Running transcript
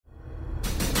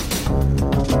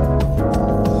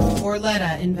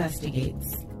Forletta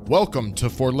Investigates. Welcome to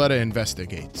Forletta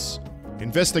Investigates.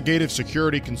 Investigative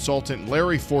security consultant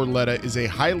Larry Forletta is a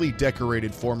highly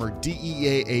decorated former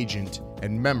DEA agent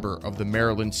and member of the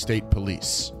Maryland State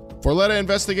Police. Forletta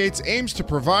Investigates aims to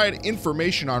provide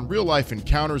information on real-life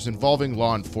encounters involving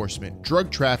law enforcement,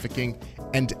 drug trafficking,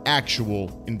 and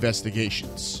actual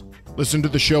investigations. Listen to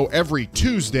the show every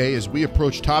Tuesday as we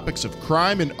approach topics of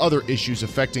crime and other issues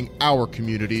affecting our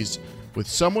communities with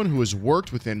someone who has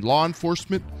worked within law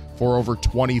enforcement for over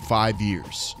 25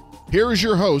 years. Here is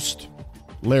your host,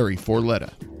 Larry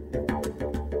Forletta.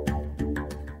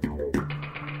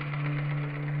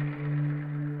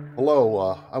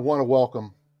 Hello, I want to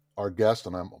welcome our guest,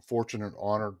 and I'm fortunate and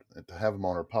honored to have him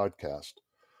on our podcast.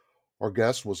 Our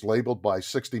guest was labeled by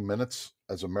 60 Minutes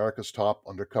as America's top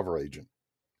undercover agent.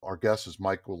 Our guest is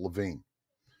Michael Levine.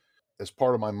 As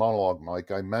part of my monologue,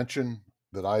 Mike, I mentioned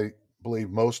that I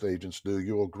believe most agents do.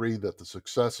 You'll agree that the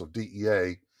success of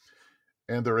DEA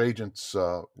and their agents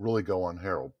really go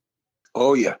unheralded.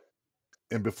 Oh, yeah.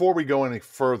 And before we go any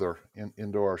further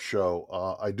into our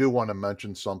show, I do want to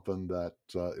mention something that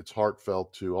it's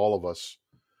heartfelt to all of us,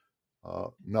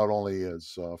 not only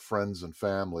as friends and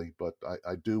family, but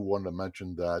I do want to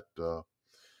mention that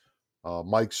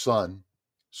Mike's son,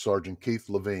 Sergeant Keith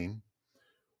Levine,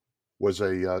 was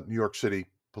a New York City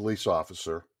police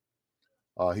officer.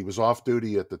 He was off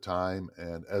duty at the time,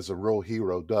 and as a real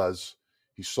hero does,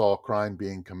 he saw a crime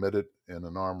being committed in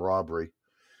an armed robbery,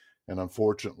 and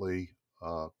unfortunately,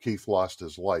 Keith lost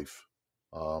his life.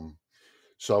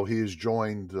 So he has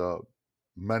joined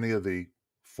many of the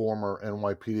former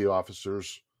NYPD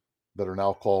officers that are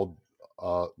now called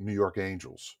New York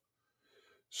Angels.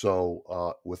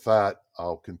 So with that,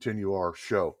 I'll continue our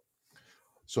show.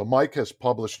 So Mike has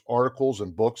published articles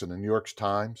and books in the New York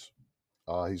Times.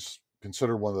 He's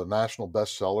considered one of the national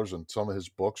bestsellers, and some of his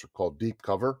books are called Deep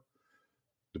Cover,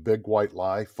 The Big White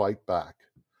Lie, Fight Back.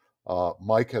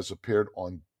 Mike has appeared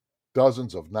on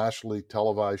dozens of nationally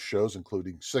televised shows,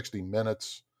 including 60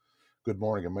 Minutes, Good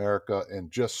Morning America,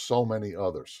 and just so many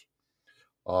others.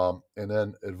 And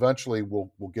then eventually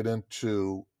we'll get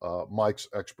into Mike's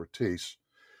expertise.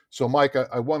 So, Mike,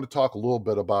 I want to talk a little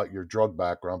bit about your drug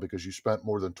background because you spent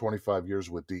more than 25 years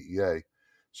with DEA.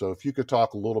 So if you could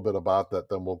talk a little bit about that,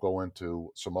 then we'll go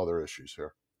into some other issues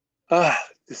here. The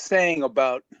saying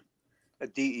about a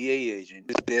DEA agent,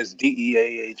 there's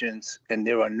DEA agents and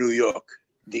there are New York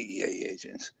DEA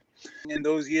agents. In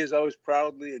those years, I was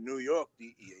proudly a New York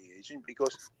DEA agent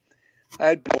because I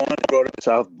had born and brought up in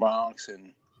South Bronx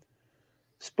and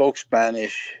spoke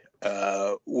Spanish,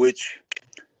 which,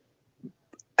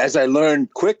 as I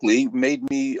learned quickly, made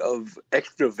me of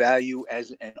extra value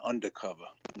as an undercover.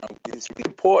 Now, it's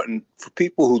important for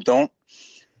people who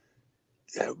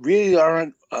really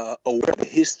aren't aware of the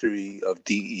history of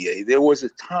DEA. There was a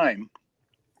time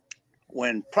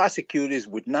when prosecutors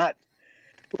would not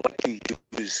like to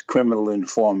use criminal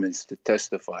informants to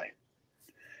testify.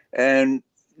 And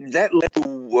that led to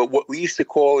what we used to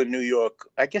call in New York,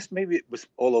 I guess maybe it was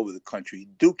all over the country,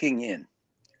 duking in.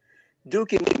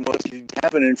 Duking in was you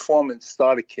have an informant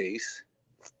start a case,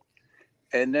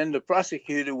 and then the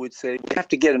prosecutor would say, we have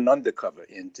to get an undercover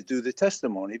in to do the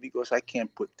testimony because I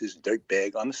can't put this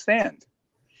dirtbag on the stand.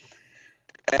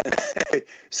 And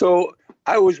so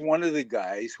I was one of the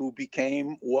guys who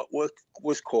became what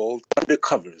was called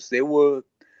undercovers. There were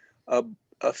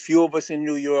a few of us in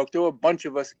New York. There were a bunch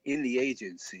of us in the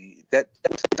agency. That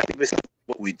was 90%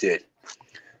 what we did.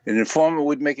 An informant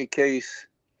would make a case.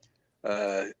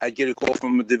 I'd get a call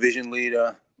from a division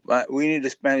leader. We need a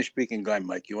Spanish-speaking guy,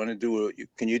 Mike.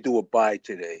 Can you do a buy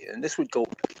today? And this would go.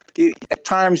 At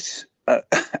times,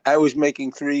 I was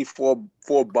making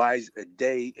 3-4 buys a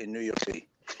day in New York City,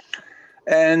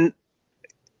 and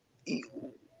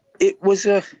it was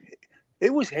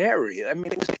hairy. I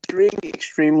mean, it was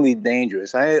extremely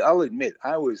dangerous. I'll admit,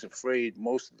 I was afraid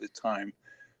most of the time,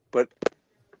 but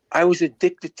I was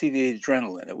addicted to the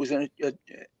adrenaline. It was an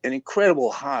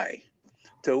incredible high.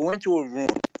 To go into a room,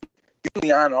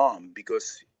 usually unarmed,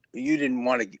 because you didn't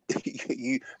want to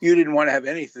you didn't want to have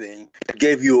anything that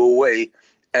gave you away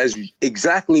as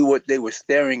exactly what they were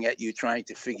staring at you, trying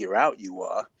to figure out you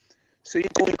are. So you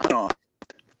go unarmed,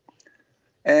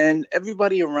 and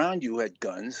everybody around you had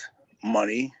guns,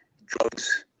 money,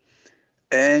 drugs,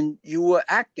 and you were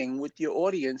acting with your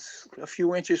audience a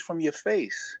few inches from your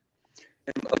face.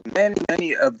 And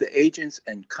many of the agents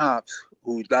and cops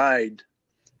who died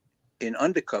in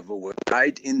undercover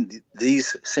died in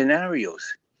these scenarios.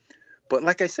 But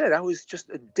like I said, I was just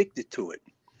addicted to it.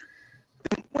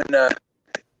 When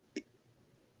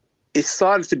it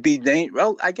started to be dangerous,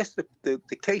 well, I guess the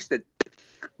case that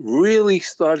really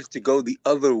started to go the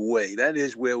other way. That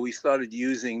is where we started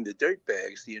using the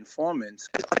dirtbags, the informants,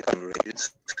 as undercover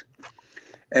agents,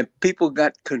 and people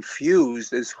got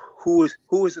confused as who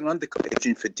was an undercover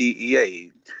agent for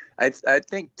DEA. I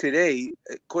think today,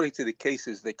 according to the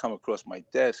cases that come across my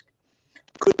desk,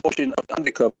 a good portion of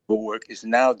undercover work is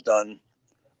now done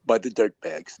by the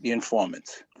dirtbags, the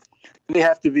informants. And they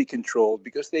have to be controlled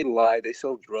because they lie, they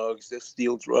sell drugs, they'll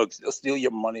steal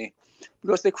your money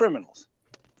because they're criminals.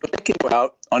 But they can go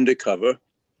out undercover,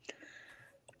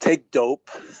 take dope,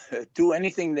 do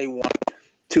anything they want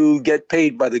to get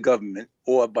paid by the government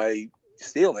or by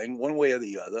stealing, one way or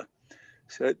the other.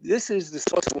 So this is the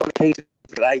source of one case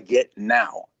that I get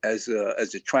now as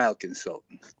a trial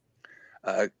consultant.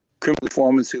 Criminal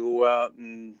informants who go out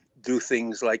and do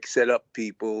things like set up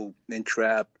people,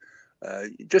 entrap,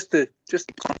 just to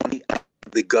con money out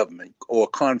of the government or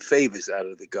con favors out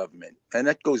of the government. And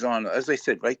that goes on, as I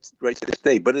said, right to this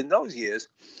day. But in those years,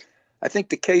 I think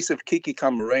the case of Kiki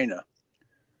Camarena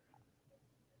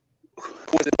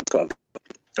was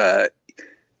undercover.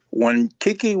 When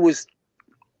Kiki was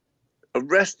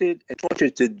arrested and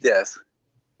tortured to death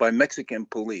by Mexican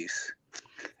police,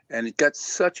 and it got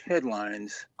such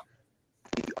headlines,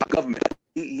 the government,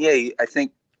 DEA, I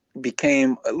think,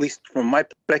 became, at least from my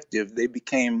perspective, they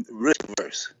became risk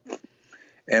averse.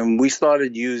 And we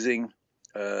started using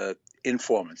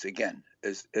informants again,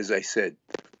 as I said.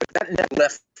 But that never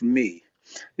left me.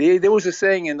 There was a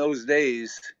saying in those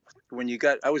days,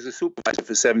 I was a supervisor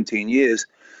for 17 years,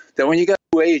 that when you got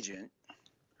a new agent,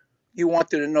 you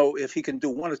wanted to know if he can do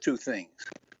one or two things: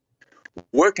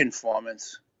 work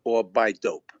informants or buy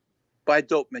dope. Buy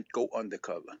dope meant go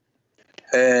undercover.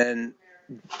 And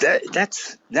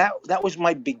that was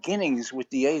my beginnings with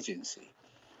the agency.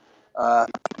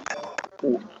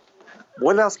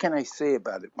 What else can I say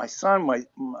about it? My son,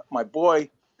 my boy,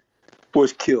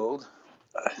 was killed.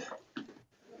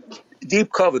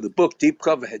 Deep Cover, the book Deep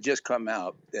Cover had just come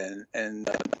out, and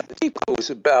Deep Cover was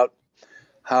about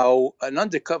how an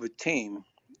undercover team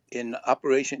in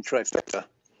Operation Trifecta.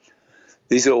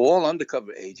 These are all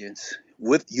undercover agents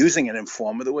with using an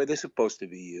informer the way they're supposed to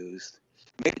be used,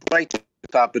 made it right to the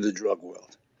top of the drug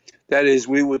world. That is,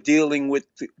 we were dealing with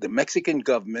the Mexican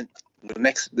government,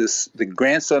 the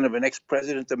grandson of an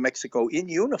ex-president of Mexico in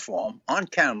uniform, on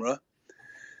camera.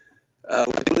 We're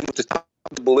dealing with the top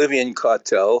of the Bolivian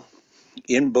cartel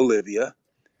in Bolivia,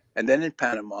 and then in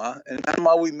Panama. And in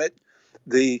Panama, we met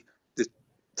the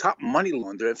top money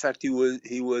launderer. In fact, he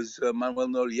was Manuel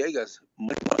Noriega's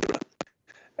money launderer.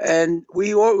 And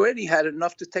we already had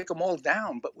enough to take them all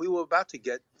down, but we were about to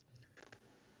get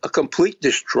a complete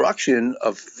destruction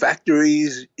of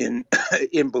factories in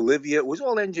Bolivia. It was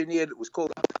all engineered. It was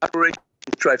called Operation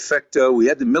Trifecta. We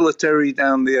had the military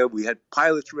down there. We had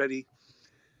pilots ready.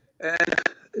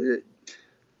 And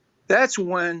that's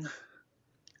when,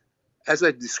 as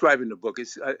I describe in the book,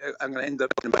 I'm going to end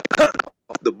up talking about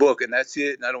the book, and that's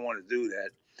it, and I don't want to do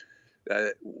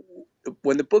that.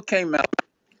 When the book came out,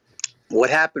 what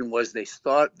happened was the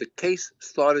case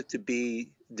started to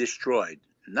be destroyed.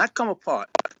 Not come apart,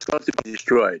 started to be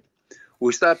destroyed.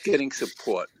 We stopped getting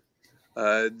support.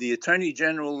 The Attorney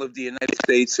General of the United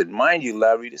States, and mind you,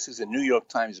 Larry, this is a New York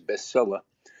Times bestseller,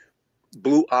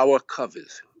 blew our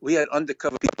covers. We had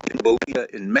undercover people in Bolivia,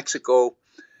 in Mexico,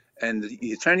 and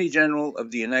the Attorney General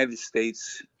of the United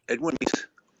States, Edwin Meese,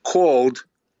 called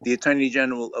the Attorney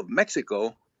General of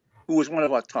Mexico, who was one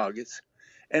of our targets,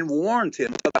 and warned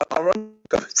him about our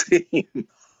undercover team.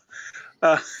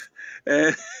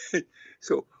 And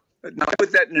so now I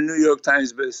put that in the New York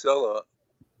Times bestseller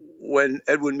when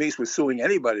Edwin Meese was suing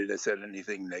anybody that said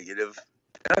anything negative.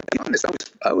 And I'll be honest,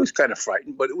 I was kind of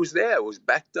frightened, but it was there. It was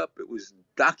backed up. It was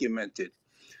documented.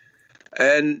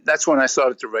 And that's when I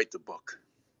started to write the book.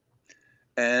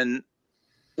 And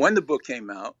when the book came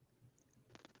out,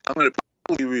 I'm going to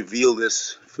probably reveal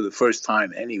this for the first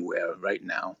time anywhere right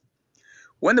now.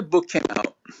 When the book came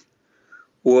out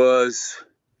was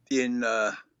in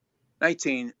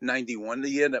 1991, the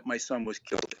year that my son was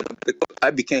killed.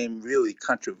 I became really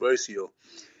controversial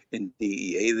in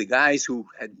DEA. The guys who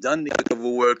had done the undercover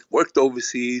work, worked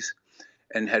overseas,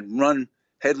 and had run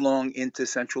headlong into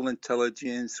Central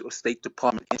Intelligence or State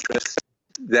Department interests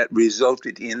that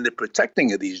resulted in the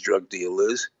protecting of these drug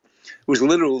dealers. It was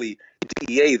literally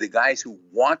DEA, the guys who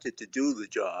wanted to do the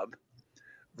job,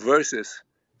 versus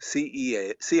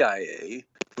CIA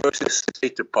versus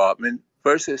State Department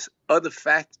versus other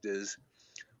factors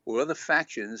or other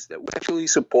factions that were actually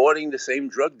supporting the same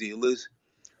drug dealers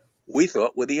we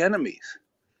thought were the enemies.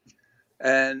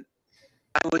 And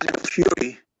I was in a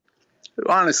fury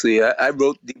Honestly, I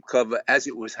wrote Deep Cover as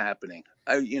it was happening.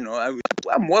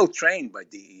 I'm well trained by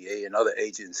DEA and other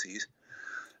agencies.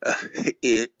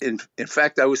 In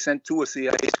fact, I was sent to a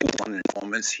CIA school on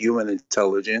informants, human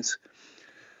intelligence.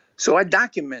 So I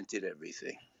documented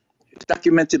everything,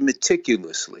 documented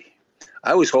meticulously.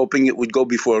 I was hoping it would go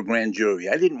before a grand jury.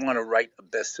 I didn't want to write a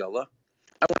bestseller.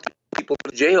 I wanted people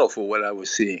to jail for what I was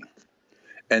seeing.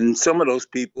 And some of those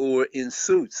people were in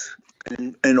suits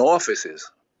and in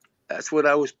offices. That's what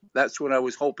I was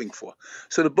hoping for.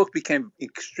 So the book became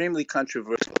extremely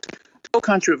controversial. So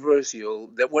controversial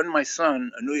that when my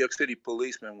son, a New York City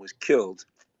policeman, was killed,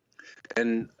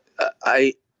 and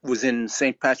I was in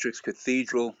St. Patrick's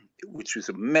Cathedral, which was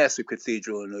a massive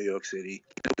cathedral in New York City.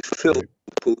 It was filled with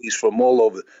police from all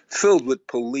over, filled with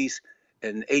police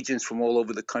and agents from all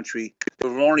over the country. There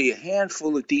were only a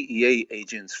handful of DEA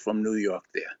agents from New York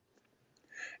there.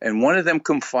 And one of them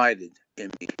confided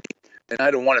in me, and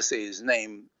I don't want to say his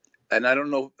name, and I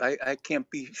don't know, I can't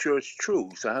be sure it's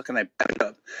true, so how can I back it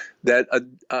up, that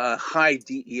a high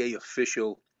DEA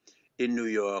official in New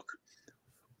York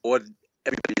ordered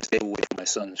everybody to stay away from my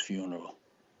son's funeral.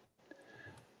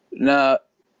 Now,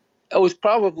 it was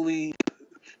probably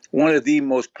one of the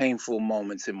most painful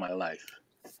moments in my life.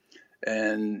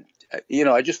 And,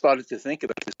 I just started to think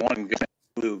about this morning because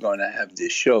we were going to have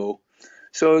this show.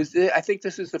 So I think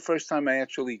this is the first time I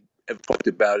actually have talked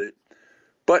about it.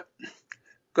 But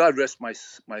God rest my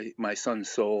son's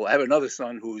soul. I have another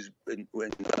son who's in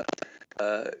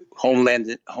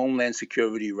Homeland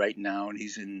Security right now, and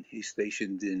he's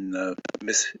stationed in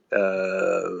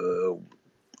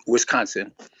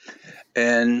Wisconsin.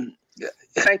 And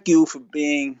thank you for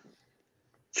being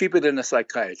cheaper than a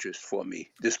psychiatrist for me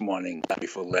this morning,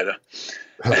 before letter.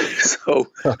 So,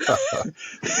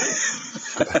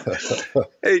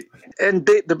 hey, and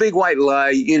the big white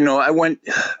lie,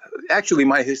 actually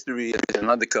my history as an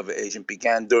undercover agent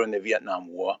began during the Vietnam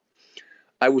War.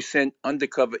 I was sent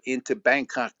undercover into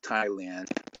Bangkok, Thailand.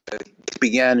 It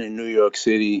began in New York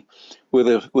City with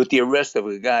the arrest of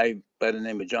a guy by the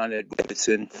name of John Ed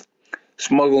Davidson,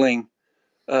 smuggling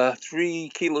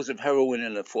 3 kilos of heroin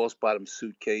in a false bottom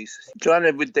suitcase. John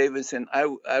Edward Davidson,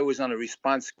 I was on a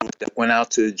response group that went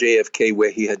out to JFK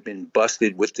where he had been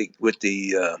busted with the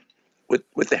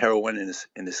heroin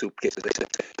in the suitcase.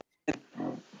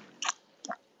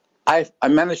 I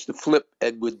managed to flip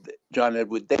John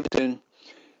Edward Davidson.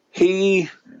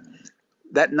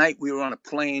 That night we were on a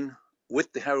plane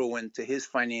with the heroin to his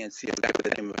financier, a guy by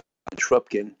the name of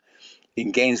Trupkin,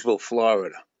 in Gainesville,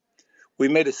 Florida. We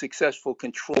made a successful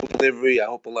controlled delivery. I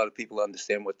hope a lot of people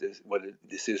understand what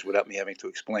this is without me having to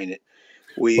explain it.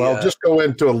 Just go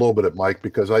into a little bit of Mike,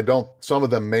 because some of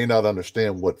them may not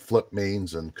understand what flip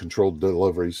means and controlled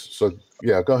deliveries. So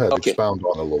yeah, go ahead, expound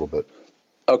on it a little bit.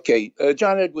 Okay,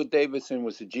 John Edward Davidson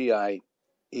was a GI.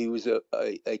 He was a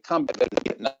combat vet in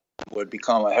Vietnam who had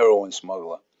become a heroin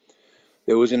smuggler.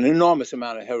 There was an enormous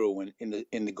amount of heroin in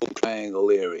the Gold Triangle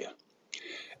area,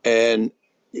 and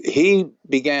he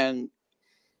began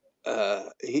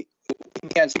smuggling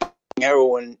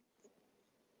heroin.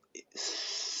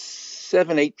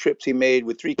 7-8 trips he made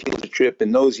with 3 kilos a trip.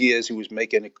 In those years, he was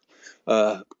making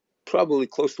probably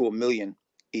close to $1 million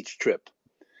each trip,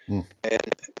 and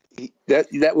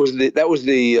that was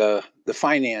the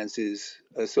finances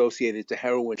associated to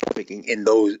heroin trafficking in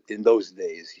those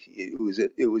days. It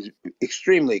was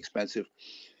extremely expensive,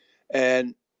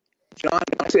 and John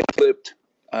flipped.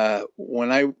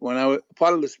 When I was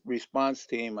part of this response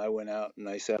team, I went out and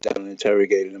I sat down and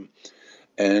interrogated him,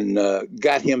 and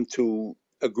got him to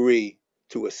agree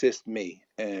to assist me.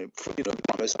 And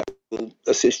promise I will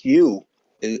assist you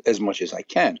as much as I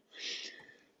can.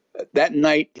 That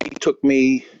night, he took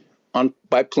me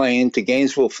by plane to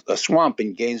Gainesville, a swamp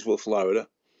in Gainesville, Florida,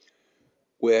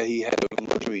 where he had a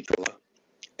luxury trailer,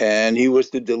 and he was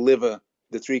to deliver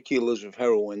the 3 kilos of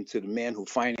heroin to the man who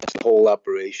financed the whole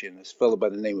operation, this fellow by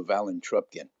the name of Alan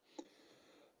Trupkin.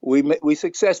 We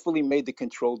successfully made the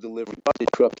controlled delivery to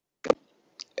Trupkin,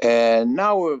 and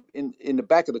now we're in the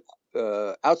back of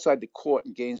the outside the court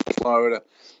in Gainesville, Florida,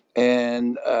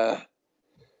 and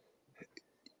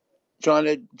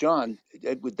John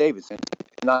Edward Davidson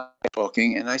and I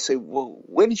talking, and I say, well,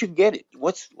 where did you get it?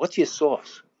 What's your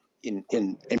source in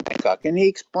Bangkok? And he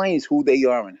explains who they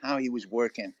are and how he was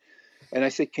working. And I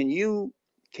said, can you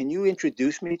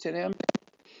introduce me to them?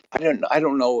 I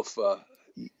don't know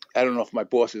if my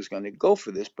boss is going to go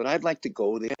for this, but I'd like to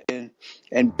go there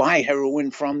and buy heroin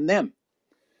from them.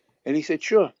 And he said,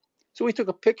 sure. So we took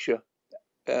a picture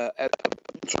at a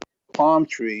palm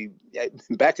tree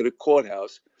back of the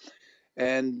courthouse.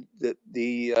 And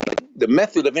the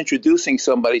method of introducing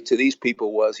somebody to these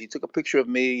people was he took a picture of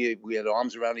me. We had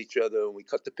arms around each other, and we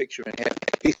cut the picture in half.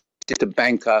 He sent to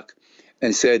Bangkok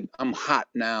and said, "I'm hot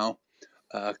now.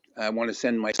 I want to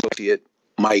send my associate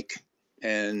Mike."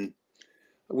 And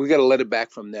we got a letter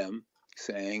back from them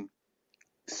saying,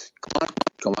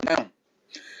 come on down.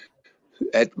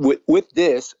 With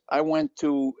this, I went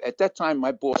to, at that time,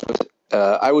 my boss was,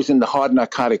 I was in the hard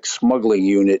narcotics smuggling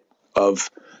unit of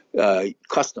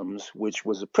Customs, which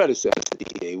was a predecessor to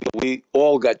DEA. We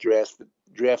all got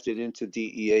drafted into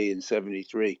DEA in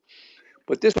 73.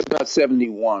 But this was about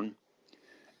 71.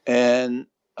 And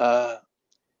I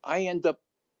end up,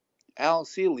 Al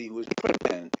Seeley, who was the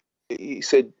president, he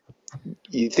said,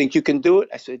 "You think you can do it?"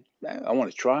 I said, "I want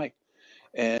to try."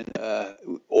 And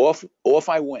off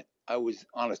I went. I was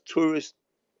on a tourist.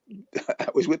 I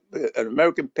was with an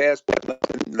American passport.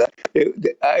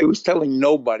 I was telling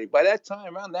nobody. By that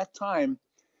time, around that time,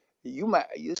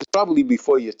 it's probably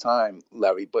before your time,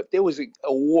 Larry, but there was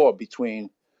a war between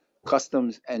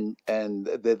Customs and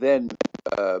the then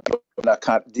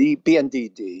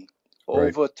BNDD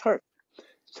over Turk.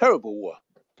 Terrible war.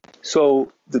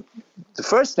 So the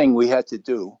first thing we had to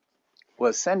do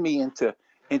was send me into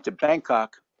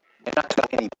Bangkok and not tell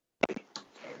anybody.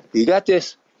 You got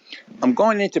this? I'm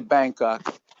going into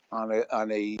Bangkok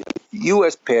on a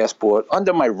U.S. passport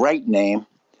under my right name,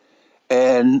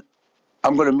 and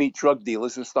I'm going to meet drug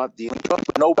dealers and start dealing drugs,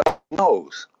 but nobody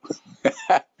knows.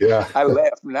 Yeah. I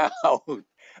laugh now.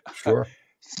 Sure.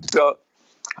 So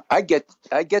I get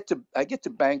to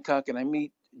Bangkok and I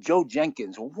meet Joe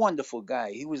Jenkins, a wonderful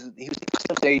guy. He was the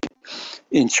customs agent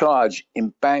in charge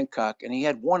in Bangkok, and he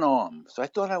had one arm. So I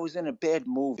thought I was in a bad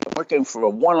movie. I'm working for a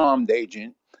one-armed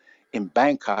agent in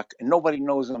Bangkok, and nobody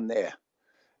knows I'm there.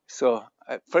 So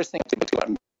first thing I did was go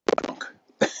drunk,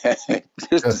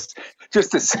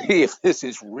 just to see if this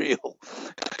is real.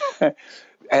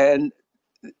 And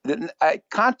then I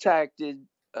contacted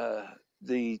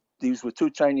these were two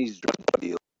Chinese drug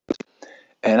dealers.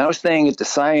 And I was staying at the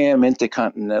Siam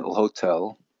Intercontinental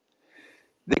Hotel.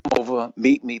 They come over,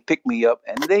 meet me, pick me up,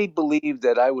 and they believed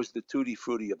that I was the tutti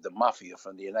frutti of the mafia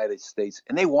from the United States,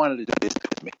 and they wanted to do business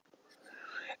with me.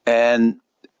 And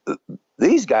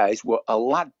these guys were a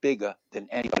lot bigger than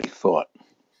anybody thought.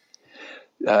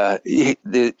 I'm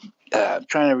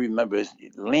trying to remember.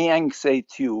 Liang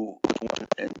Se-tu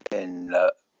and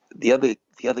the other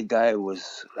guy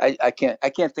was I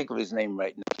can't think of his name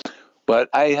right now. But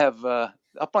I have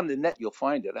up on the net, you'll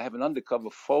find it. I have an undercover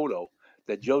photo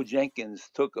that Joe Jenkins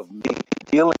took of me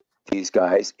dealing with these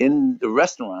guys in the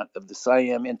restaurant of the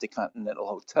Siam Intercontinental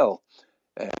Hotel.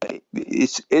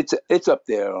 It's up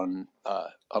there on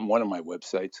one of my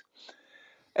websites,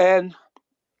 and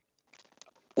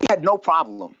we had no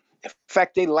problem. In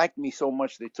fact, they liked me so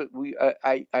much they took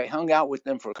I hung out with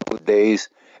them for a couple of days.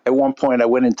 At one point, I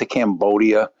went into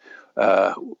Cambodia.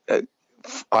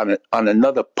 On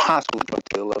another possible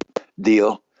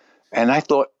deal, and I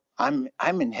thought I'm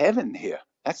in heaven here.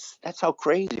 That's how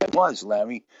crazy it was,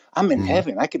 Larry. I'm in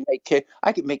heaven. I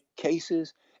could make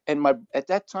cases, and at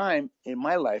that time in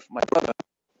my life, my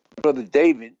brother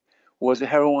David was a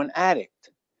heroin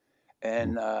addict,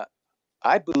 and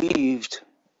I believed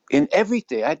in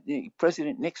everything.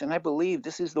 President Nixon, I believed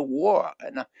this is the war,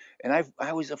 and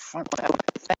I was a front line.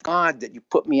 Thank God that you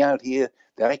put me out here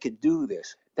that I could do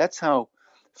this. That's how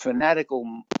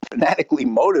fanatically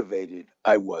motivated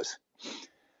I was.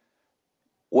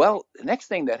 Well, the next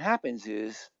thing that happens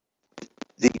is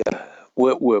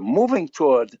we're moving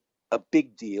toward a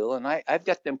big deal, and I've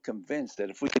got them convinced that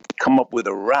if we could come up with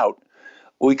a route,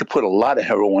 we could put a lot of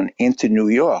heroin into New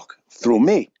York through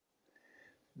me.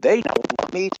 They now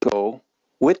want me to go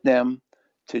with them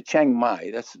to Chiang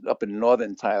Mai. That's up in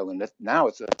northern Thailand. Now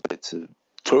it's a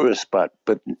tourist spot,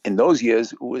 but in those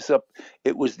years it was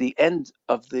the end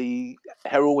of the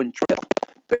heroin trail.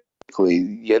 Basically,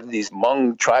 you had these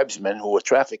Hmong tribesmen who were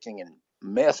trafficking in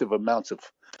massive amounts of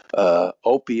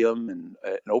opium and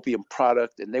an opium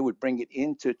product, and they would bring it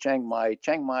into Chiang Mai.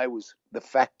 Chiang Mai was the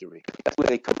factory. That's where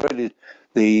they converted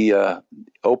the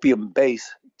opium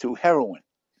base to heroin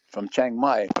from Chiang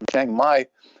Mai. From Chiang Mai,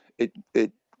 it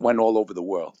went all over the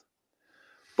world.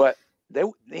 But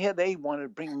they wanted to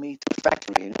bring me to the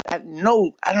factory. And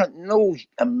no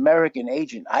American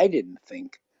agent, I didn't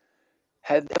think,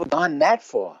 had ever gone that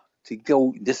far to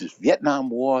go. This is Vietnam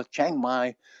War, Chiang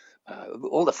Mai,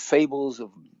 all the fables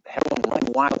of heroin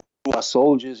running wild through our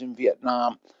soldiers in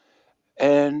Vietnam.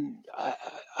 And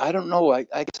I don't know,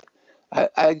 I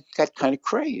got kind of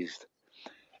crazed.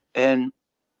 And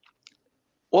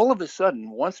all of a sudden,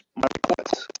 once my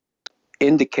reports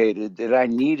indicated that I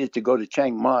needed to go to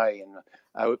Chiang Mai,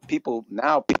 and people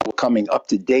were coming up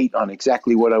to date on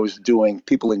exactly what I was doing.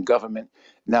 People in government.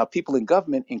 Now, people in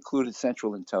government included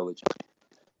Central Intelligence.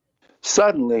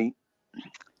 Suddenly,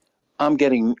 I'm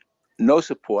getting no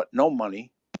support, no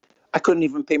money. I couldn't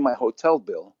even pay my hotel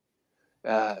bill.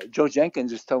 Joe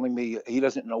Jenkins is telling me he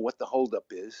doesn't know what the holdup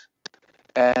is.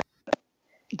 And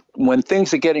when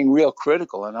things are getting real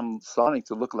critical and I'm starting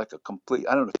to look like a complete,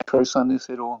 I don't know, curse on this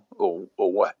at all or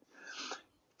what?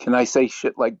 Can I say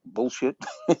shit like bullshit?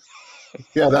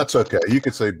 Yeah, that's okay. You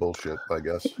could say bullshit, I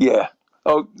guess. Yeah.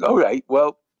 Oh, all right.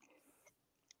 Well,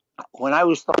 when I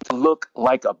was starting to look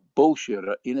like a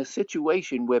bullshitter in a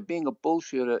situation where being a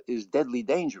bullshitter is deadly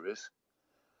dangerous,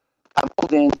 I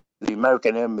pulled in the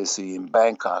American Embassy in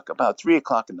Bangkok about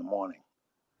 3:00 in the morning.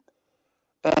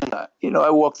 And, I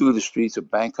walked through the streets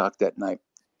of Bangkok that night,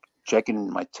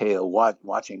 checking my tail,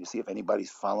 watching to see if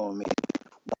anybody's following me.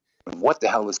 What the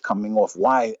hell is coming off?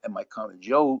 Why am I coming?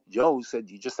 Joe said,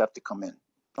 you just have to come in.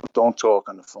 Don't talk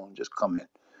on the phone, just come in.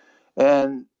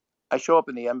 And I show up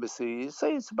in the embassy,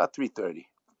 say it's about 3:30.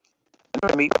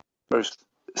 And I meet first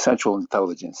Central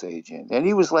Intelligence agent. And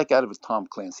he was like out of a Tom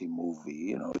Clancy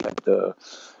movie, like the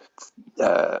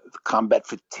combat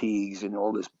fatigues and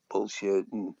all this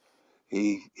bullshit. And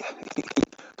he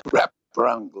wrapped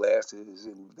around glasses.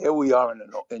 And there we are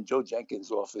in Joe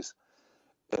Jenkins' office.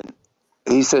 And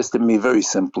he says to me very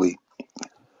simply,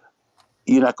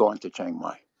 you're not going to Chiang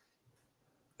Mai.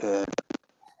 And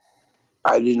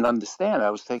I didn't understand.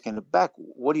 I was taken aback.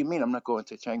 What do you mean I'm not going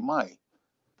to Chiang Mai?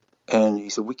 And he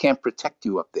said, we can't protect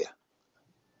you up there.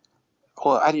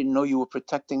 Well, I didn't know you were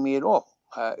protecting me at all.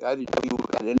 I didn't know you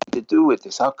had anything to do with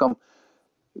this. How come?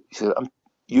 He said,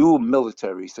 you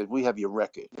military. He said, we have your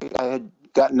record. I had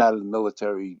gotten out of the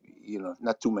military,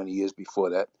 not too many years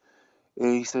before that.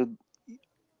 And he said,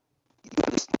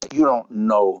 you don't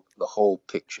know the whole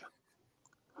picture.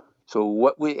 So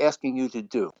what we're asking you to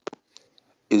do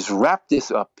is wrap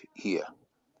this up here.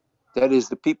 That is,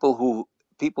 the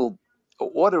people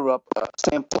order up a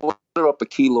sample, order up a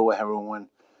kilo of heroin,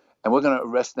 and we're going to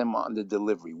arrest them on the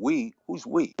delivery. Who's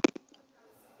we?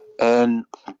 And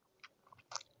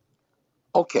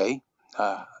okay,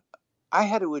 I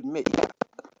had to admit,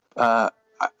 I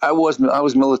was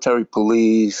military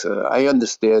police. I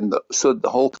understand the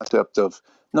whole concept of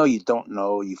no, you don't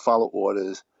know, you follow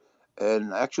orders.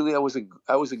 And actually, I was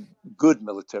a good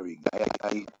military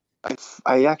guy.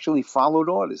 I actually followed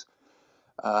orders.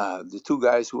 The two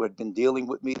guys who had been dealing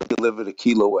with me delivered a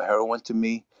kilo of heroin to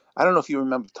me. I don't know if you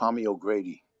remember Tommy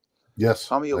O'Grady. Yes,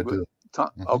 Tommy O'Grady.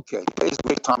 Okay, there's a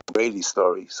great Tommy O'Grady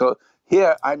story. So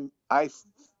here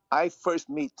I first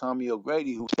meet Tommy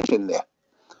O'Grady, who's in there,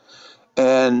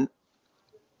 and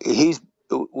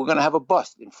we're going to have a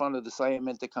bust in front of the Siam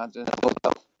Intercontinental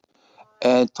Hotel.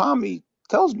 And Tommy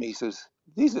tells me, he says,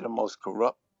 these are the most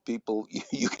corrupt people.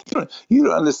 You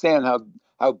don't understand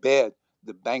how bad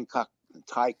the Bangkok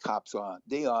Thai cops are.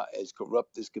 They are as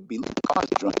corrupt as could be.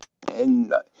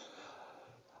 And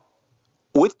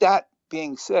with that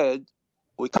being said,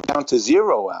 we come down to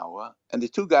 0 hour, and the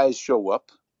two guys show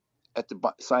up at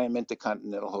the Siam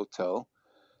Intercontinental Hotel.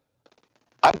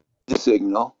 I get the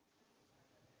signal,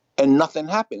 and nothing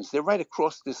happens. They're right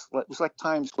across this. It was like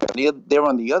Times Square. They're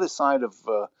on the other side of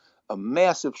a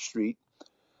massive street,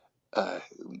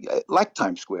 like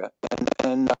Times Square,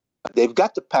 and they've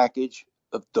got the package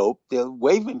of dope. They're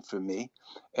waving for me,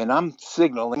 and I'm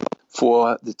signaling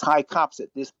for the Thai cops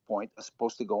at this point are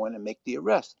supposed to go in and make the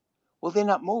arrest. Well, they're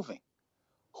not moving.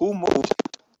 Who moves?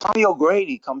 Tommy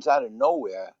O'Grady comes out of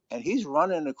nowhere, and he's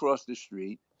running across the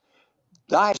street,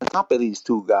 dives on top of these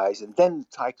two guys, and then the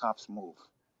Thai cops move.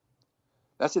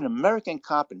 That's an American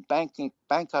cop in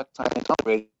Bangkok,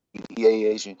 Thailand. DEA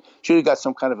agent should have got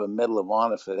some kind of a Medal of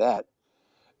Honor for that.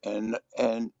 And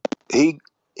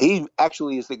he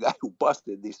actually is the guy who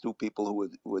busted these two people who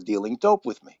were dealing dope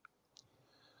with me.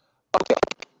 Okay,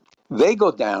 they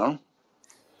go down.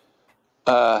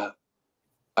 I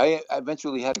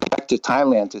eventually had to go back to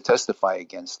Thailand to testify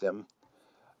against them.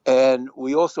 And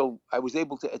I was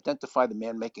able to identify the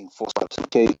man making false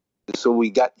claims. So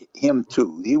we got him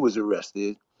too. He was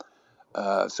arrested.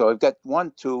 So I've got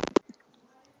 1, 2.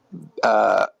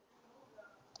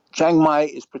 Chiang Mai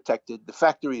is protected. The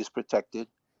factory is protected.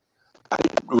 I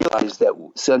didn't realize that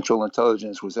Central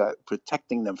Intelligence was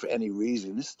protecting them for any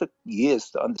reason. This took years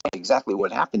to understand exactly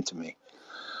what happened to me.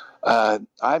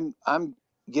 I'm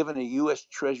given a U.S.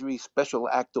 Treasury Special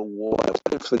Act Award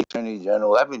for the Attorney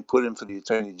General. I've been put in for the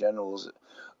Attorney General's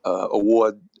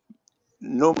award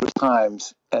numerous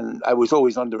times, and I was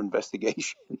always under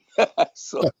investigation.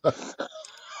 So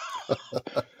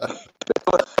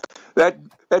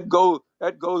that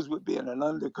goes with being an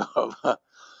undercover.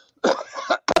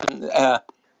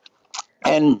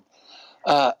 And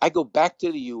I go back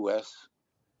to the U.S.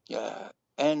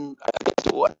 And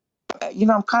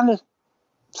I'm kind of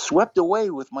swept away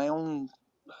with my own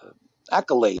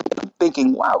accolade. I'm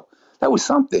thinking, wow, that was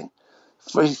something.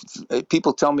 First,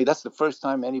 people tell me that's the first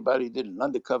time anybody did an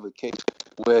undercover case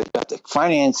where you got the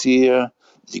financier,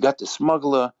 you got the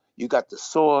smuggler, you got the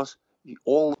source,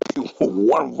 all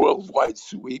one worldwide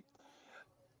sweep.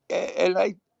 And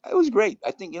it was great. I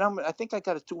think I think I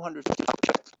got a $250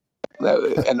 check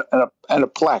and a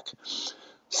plaque.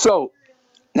 So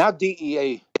now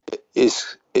DEA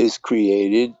is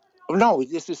created. No,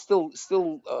 this is still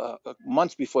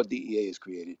months before DEA is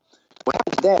created. What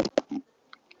happens then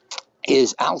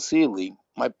is Al Seeley,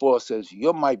 my boss, says,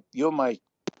 you're my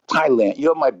Thailand,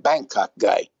 you're my Bangkok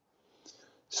guy.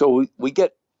 So we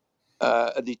get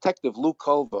a detective, Lou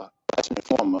Culver, as an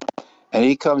informer, and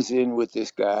he comes in with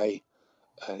this guy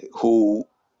who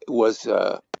was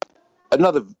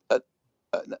another.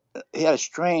 He had a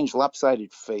strange,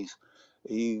 lopsided face.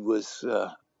 He was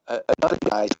another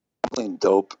guy smuggling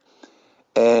dope,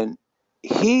 and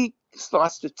he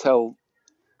starts to tell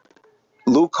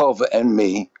Lou Culver and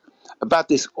me about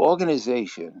this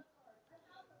organization,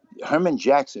 Herman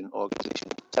Jackson organization,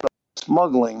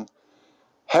 smuggling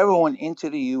heroin into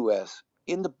the U.S.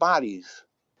 in the bodies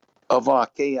of our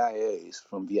KIAs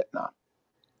from Vietnam.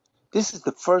 This is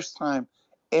the first time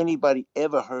anybody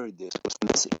ever heard this was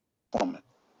this informant.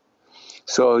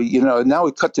 So, now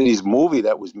we cut to this movie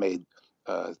that was made,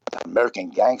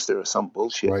 American Gangster or some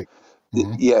bullshit. Right.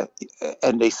 Mm-hmm. Yeah,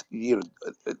 and they,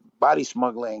 body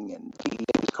smuggling and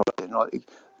and all.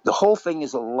 The whole thing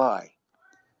is a lie.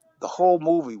 The whole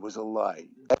movie was a lie.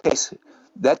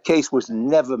 That case was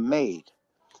never made.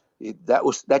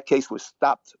 That case was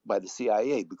stopped by the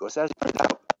CIA because, as it turned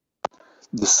out,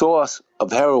 the source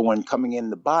of heroin coming in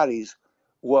the bodies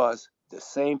was the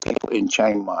same people in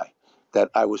Chiang Mai that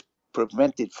I was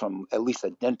prevented from at least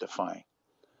identifying.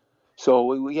 So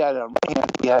we had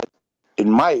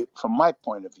from my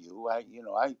point of view, I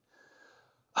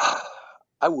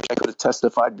wish I could have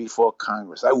testified before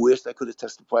Congress. I wish I could have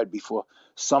testified before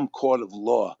some court of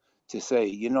law to say,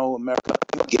 America,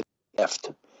 get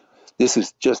effed. This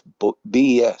is just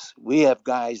BS. We have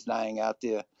guys dying out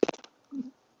there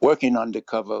working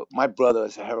undercover. My brother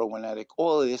is a heroin addict.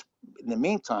 All of this. In the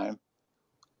meantime,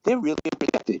 they're really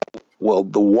protected. Well,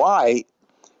 the why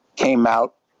came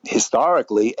out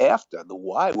historically after. The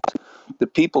why was the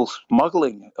people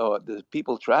smuggling or the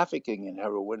people trafficking in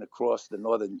heroin across the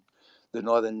northern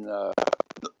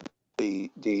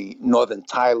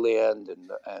Thailand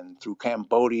and through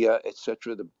Cambodia,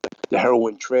 etc. The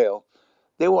heroin trail.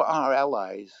 They were our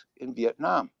allies in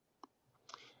Vietnam,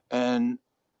 and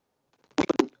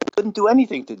we couldn't do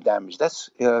anything to damage. That's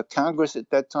Congress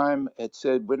at that time had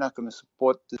said we're not going to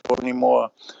support this anymore.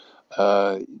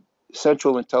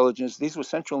 Central Intelligence. These were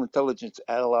Central Intelligence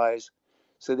allies,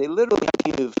 so they literally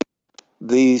give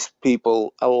these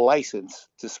people a license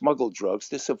to smuggle drugs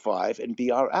to survive and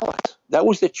be our allies. That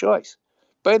was the choice.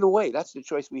 By the way, that's the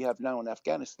choice we have now in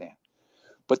Afghanistan.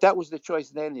 But that was the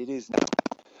choice then. It is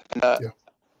now.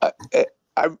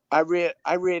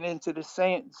 I ran into the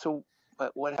same. So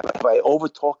what happened? I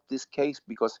overtalked this case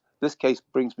because this case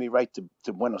brings me right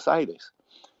to Buenos Aires.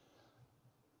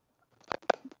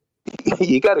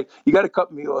 You gotta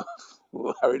cut me off.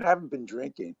 I haven't been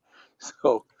drinking,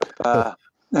 so.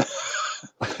 Do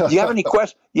you have any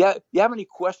questions? Yeah, you have any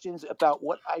questions about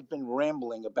what I've been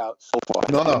rambling about so far?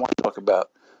 No. I want to talk about.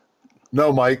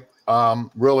 No, Mike.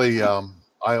 Really,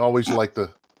 I always like to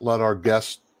let our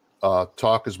guests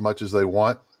talk as much as they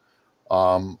want,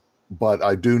 but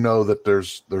I do know that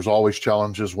there's always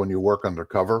challenges when you work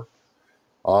undercover,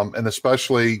 and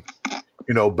especially,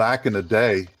 back in the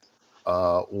day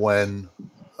when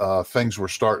things were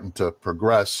starting to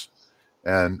progress.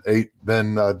 And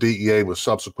then DEA was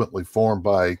subsequently formed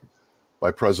by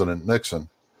President Nixon.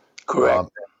 Correct.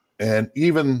 And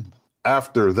even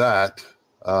after that,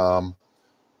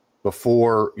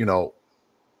 before,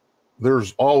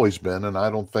 there's always been, and I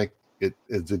don't think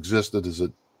it's existed as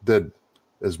it did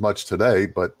as much today,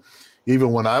 but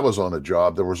even when I was on a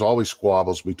job, there was always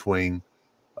squabbles between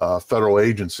federal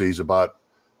agencies about,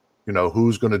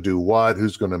 who's going to do what,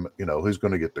 who's going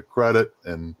to get the credit,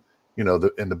 and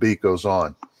the beat goes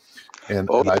on. And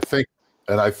I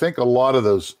think a lot of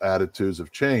those attitudes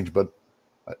have changed, but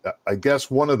I guess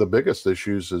one of the biggest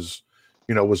issues is,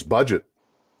 was budget.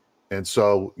 And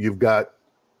so you've got,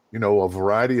 a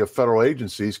variety of federal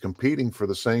agencies competing for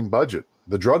the same budget,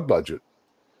 the drug budget.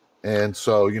 And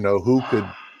so, who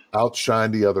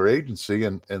outshine the other agency,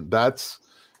 and that's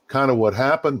kind of what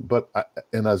happened. But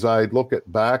and as I look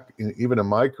at back, even in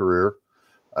my career,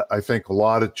 I think a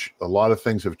lot of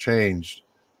things have changed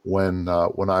when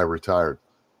I retired.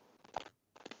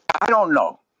 I don't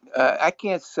know. I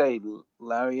can't say,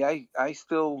 Larry. I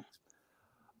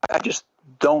just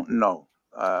don't know.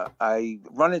 I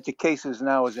run into cases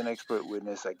now as an expert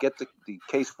witness. I get the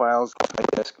case files on my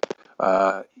desk,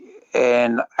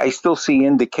 and I still see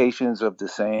indications of the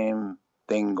same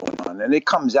thing going on, and it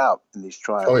comes out in these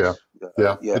trials. Oh yeah,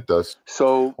 it does.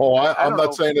 So, I'm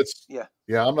not saying it's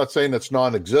I'm not saying it's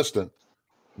non-existent,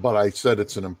 but I said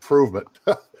it's an improvement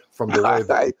from the way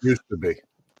that it used to be.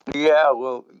 Yeah,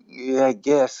 well, yeah, I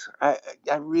guess I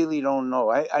really don't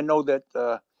know. I know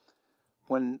that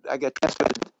when I got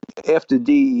transferred after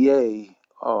DEA,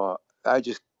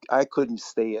 I couldn't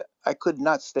stay. I could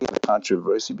not stay in the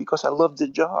controversy because I loved the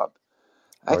job.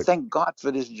 I thank God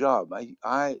for this job.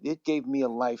 It gave me a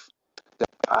life that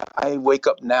I wake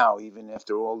up now, even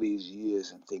after all these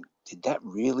years, and think, did that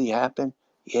really happen?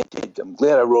 Yeah, it did. I'm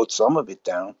glad I wrote some of it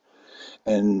down,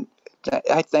 and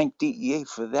I thank DEA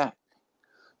for that.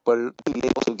 But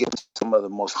DEA also gave me some of the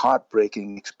most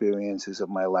heartbreaking experiences of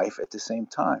my life at the same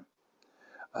time.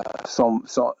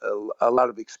 A lot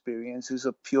of experiences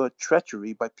of pure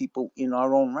treachery by people in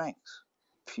our own ranks,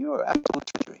 pure absolute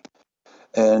treachery.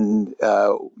 And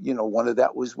one of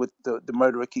that was with the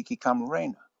murder of Kiki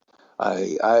Camarena.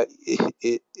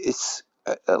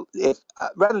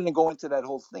 Rather than go into that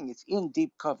whole thing, it's in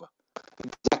deep cover.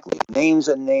 Exactly, names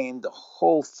are named, the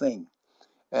whole thing,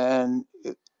 and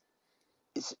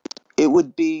it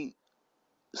would be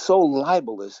so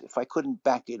libelous if I couldn't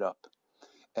back it up.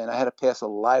 And I had to pass a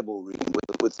libel reading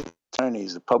with the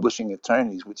attorneys, the publishing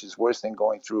attorneys, which is worse than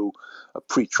going through a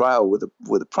pre-trial with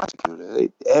a prosecutor.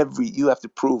 You have to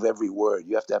prove every word.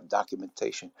 You have to have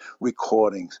documentation,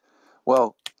 recordings.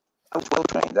 Well, I was well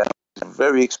trained. I was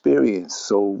very experienced,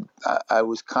 so I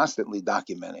was constantly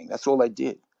documenting. That's all I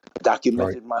did.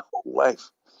 Documented my whole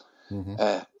life,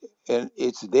 and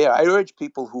it's there. I urge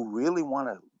people who really want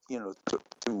to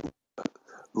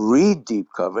read Deep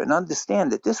Cover and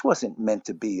understand that this wasn't meant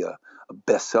to be a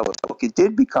bestseller book. It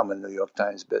did become a New York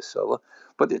Times bestseller,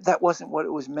 but that wasn't what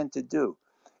it was meant to do.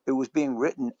 It was being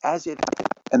written as it happened,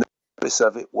 and the purpose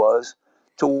of it was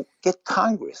to get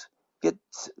Congress.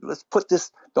 Let's put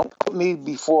this. Don't put me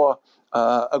before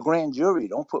a grand jury.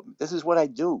 Don't put. This is what I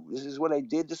do. This is what I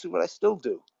did. This is what I still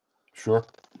do. Sure.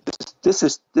 This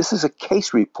is a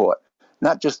case report,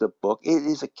 not just a book. It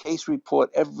is a case report.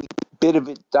 Every bit of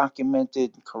it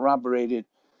documented, corroborated,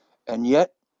 and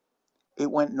yet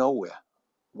it went nowhere.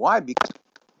 Why? Because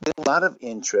there's a lot of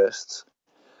interests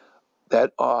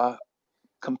that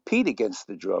compete against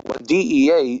the drug. Well,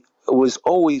 DEA was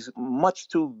always much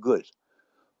too good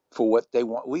for what they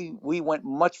want. We went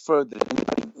much further than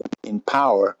anybody in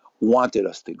power wanted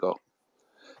us to go,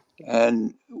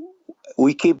 and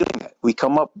we keep doing that.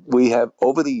 We have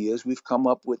over the years we've come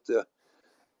up with the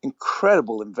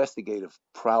incredible investigative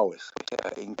prowess,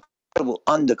 incredible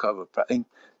undercover.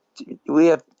 We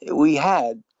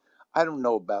had. I don't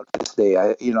know about this day.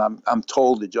 I'm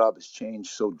told the job has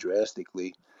changed so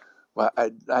drastically, but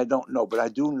I don't know. But I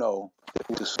do know that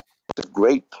it was a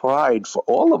great pride for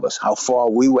all of us how far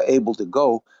we were able to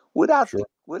go without the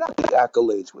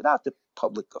accolades, without the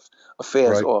public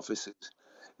affairs offices.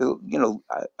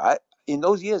 I in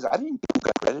those years I didn't get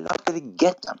credit. I didn't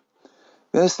get them.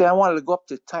 You understand? I wanted to go up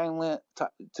to Thailand,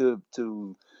 to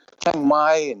Chiang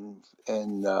Mai,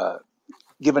 and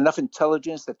give enough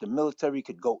intelligence that the military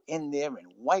could go in there and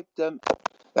wipe them.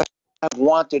 That's what I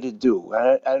wanted to do.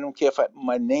 I don't care if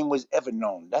my name was ever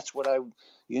known. That's what I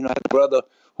had a brother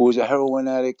who was a heroin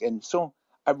addict, and so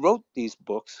I wrote these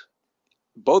books.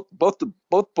 Both books,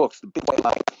 The Big White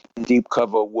Lie and Deep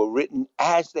Cover, were written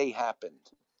as they happened.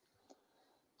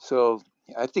 So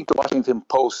I think the Washington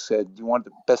Post said, "You want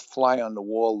the best fly on the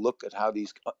wall? Look at how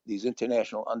these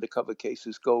international undercover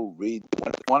cases go. Read."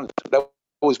 That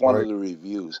was one of the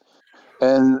reviews.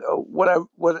 And what I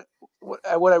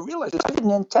realized is I didn't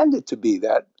intend it to be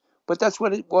that, but that's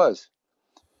what it was.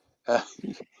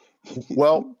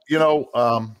 Well,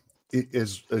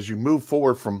 as you move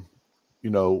forward from,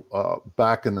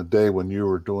 back in the day when you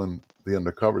were doing the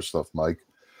undercover stuff, Mike,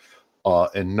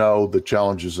 and know the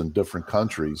challenges in different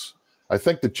countries, I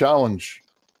think the challenge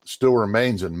still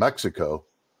remains in Mexico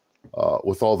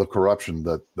with all the corruption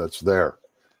that's there.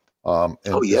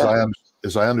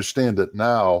 As I understand it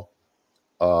now,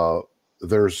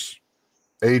 there's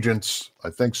agents,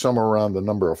 I think somewhere around the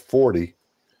number of 40,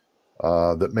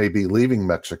 that may be leaving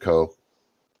Mexico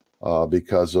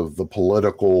because of the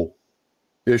political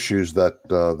issues that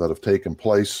have taken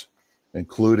place,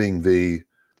 including the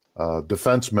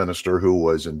defense minister who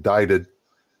was indicted,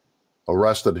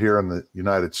 arrested here in the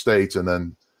United States, and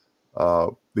then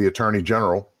the Attorney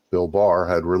General, Bill Barr,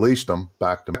 had released him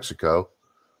back to Mexico,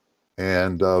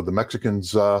 and the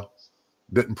Mexicans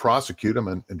didn't prosecute him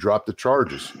and dropped the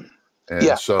charges.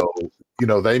 And so,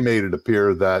 they made it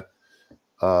appear that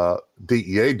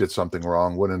DEA did something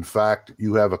wrong when, in fact,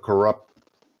 you have a corrupt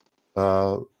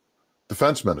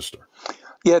defense minister.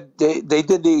 Yeah, they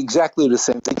did exactly the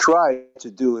same. They tried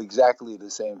to do exactly the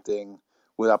same thing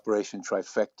with Operation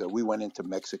Trifecta. We went into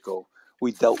Mexico.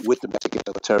 We dealt with the Mexican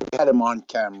military. We had them on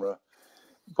camera.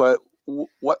 But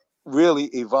what really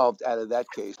evolved out of that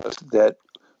case was that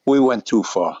we went too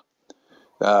far.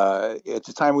 At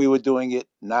the time we were doing it,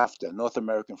 NAFTA, North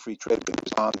American Free Trade,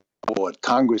 was on board.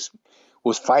 Congress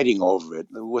was fighting over it.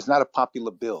 It was not a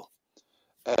popular bill.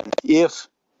 And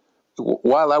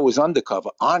while I was undercover,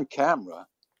 on camera,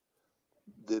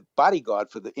 the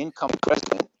bodyguard for the incoming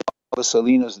president,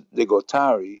 Salinas de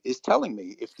Gortari, is telling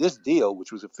me if this deal,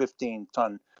 which was a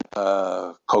 15-ton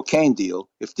cocaine deal,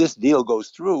 if this deal goes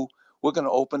through, we're going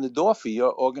to open the door for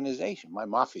your organization, my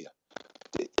mafia,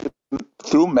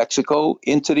 through Mexico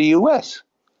into the U.S.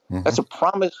 Mm-hmm. That's a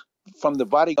promise from the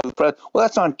bodyguard of the president. Well,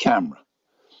 that's on camera.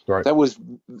 Right. That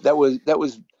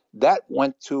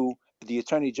went to the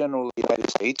Attorney General of the United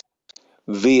States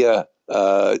via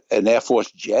an Air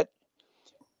Force jet.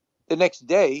 The next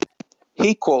day,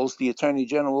 he calls the Attorney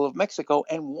General of Mexico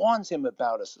and warns him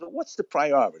about us. So what's the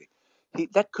priority?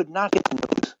 That could not hit the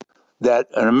news.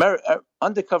 That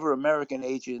undercover American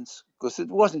agents, because it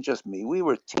wasn't just me, we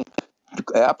were a team,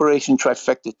 Operation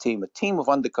Trifecta team, a team of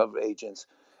undercover agents,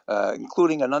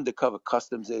 including an undercover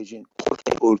customs agent,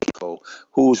 Jorge,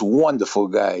 who's a wonderful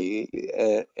guy.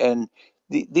 And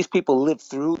these people lived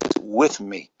through this with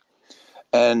me.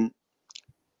 And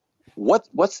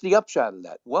what's the upshot of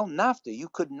that? Well, NAFTA, you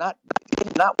could not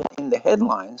in the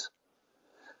headlines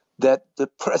that the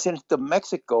president of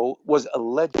Mexico was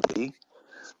allegedly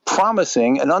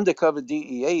promising an undercover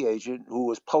DEA agent who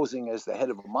was posing as the head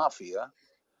of a mafia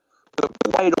to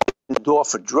wide open the door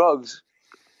for drugs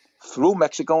through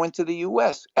Mexico into the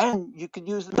U.S. And you could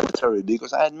use the military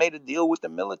because I had made a deal with the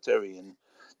military,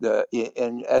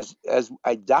 and as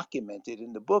I documented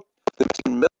in the book, the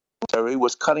military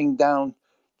was cutting down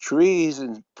trees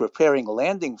and preparing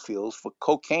landing fields for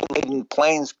cocaine-laden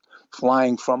planes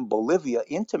flying from Bolivia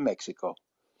into Mexico.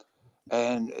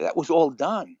 And that was all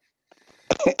done.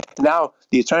 Now,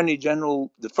 the Attorney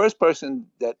General, the first person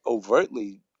that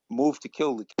overtly moved to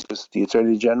kill the kid was the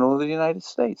Attorney General of the United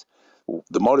States.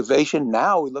 The motivation,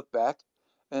 now we look back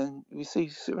and we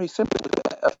see very simply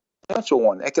a financial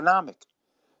one, economic.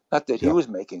 Not that he was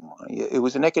making money. It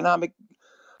was an economic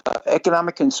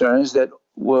concerns that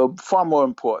were far more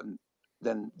important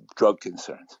than drug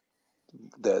concerns.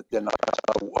 They're not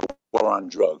a war on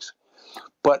drugs.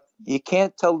 But you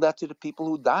can't tell that to the people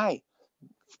who die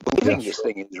believing this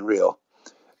thing is real.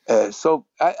 So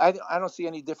I don't see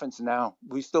any difference now.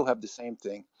 We still have the same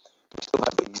thing. We still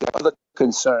have exactly the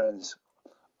concerns.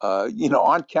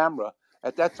 On camera,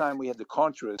 at that time we had the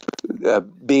Contras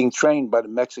being trained by the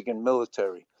Mexican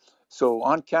military. So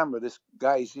on camera, this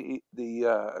guy's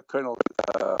the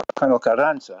Colonel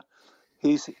Carranza.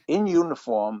 He's in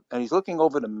uniform and he's looking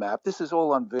over the map. This is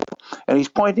all on video, and he's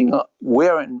pointing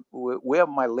where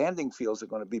my landing fields are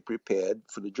going to be prepared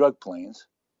for the drug planes.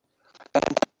 And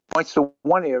he points to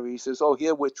one area. He says, "Oh,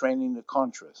 here we're training the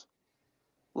Contras."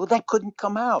 Well, that couldn't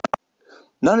come out.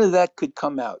 None of that could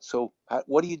come out. So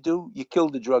what do? You kill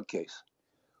the drug case.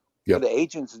 Yep. The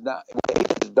agents die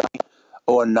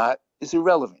or not is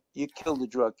irrelevant. You kill the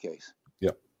drug case.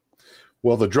 Yep.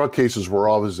 Well, the drug cases were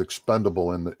always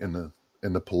expendable in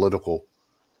the political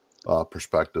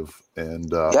perspective,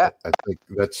 and I think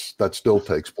that still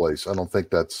takes place. I don't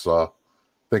think that's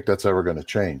ever going to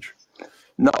change.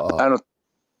 No, I don't.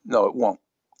 No, it won't.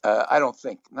 I don't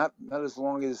think. Not as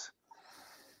long as.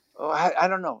 I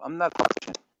don't know. I'm not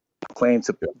claim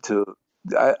to.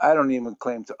 I don't even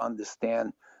claim to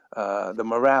understand the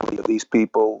morality of these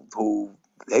people who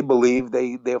they believe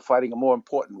they're fighting a more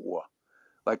important war,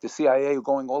 like the CIA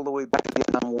going all the way back to the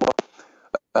Vietnam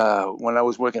War. When I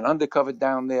was working undercover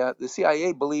down there, the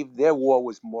CIA believed their war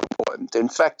was more important. In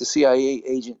fact, the CIA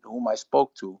agent whom I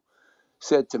spoke to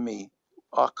said to me,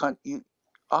 our country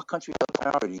has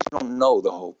priorities. You don't know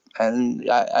the whole. And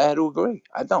I had to agree.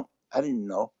 I didn't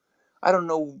know. I don't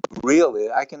know really.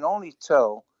 I can only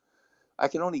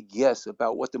guess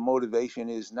about what the motivation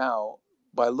is now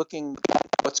by looking at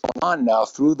what's going on now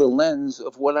through the lens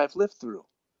of what I've lived through.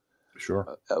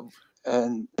 Sure.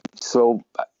 And so,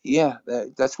 yeah,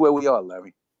 that's where we are,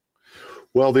 Larry.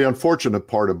 Well, the unfortunate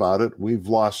part about it, we've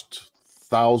lost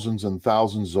thousands and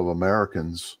thousands of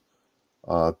Americans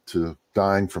to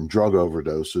dying from drug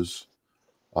overdoses,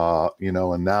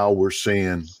 and now we're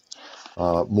seeing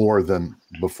more than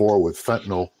before with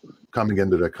fentanyl coming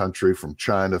into the country from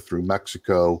China through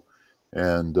Mexico.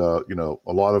 And,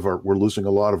 we're losing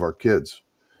a lot of our kids.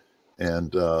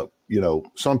 And,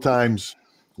 sometimes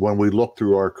when we look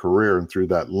through our career and through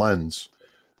that lens,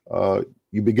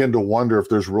 you begin to wonder if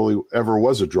there's really ever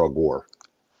was a drug war.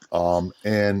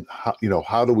 And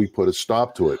how do we put a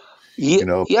stop to it?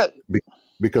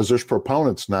 Because there's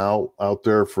proponents now out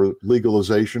there for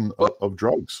legalization of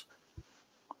drugs.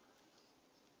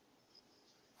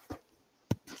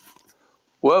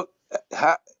 Well,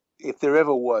 if there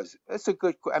ever was, that's a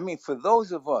good. I mean, for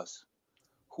those of us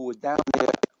who were down there in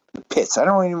the pits, I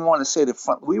don't even want to say the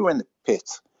front. We were in the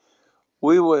pits.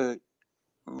 We were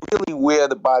really where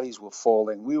the bodies were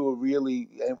falling. We were really,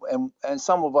 and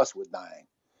some of us were dying.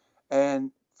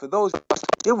 And for those of us,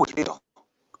 it was real.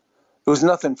 There was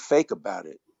nothing fake about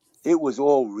it. It was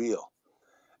all real.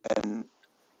 And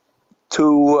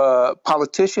to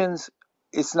politicians,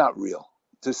 it's not real.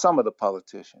 To some of the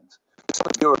politicians, to some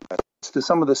of the bureaucrats, to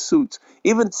some of the suits,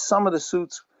 even some of the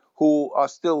suits who are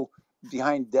still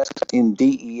behind desks in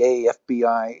DEA,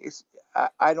 FBI,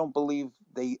 I don't believe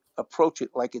they approach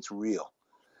it like it's real.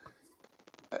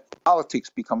 Politics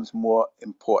becomes more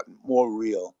important, more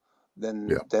real than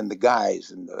the guys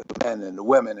and the men and the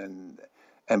women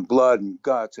and blood and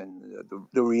guts and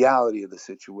the reality of the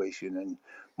situation. And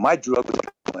my drug was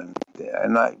adrenaline,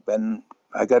 and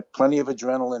I got plenty of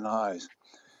adrenaline highs.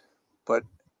 But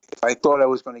if I thought I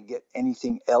was going to get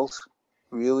anything else,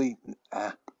 really,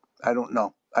 I don't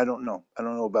know. I don't know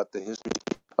about the history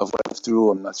of what I went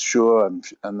through. I'm not sure.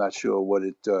 I'm not sure what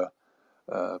it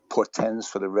portends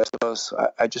for the rest of us.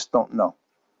 I just don't know.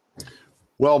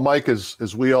 Well, Mike,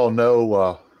 as we all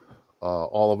know,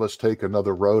 all of us take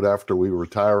another road after we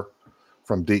retire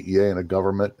from DEA and a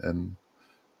government, and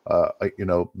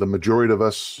the majority of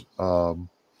us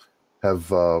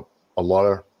have a lot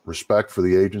of respect for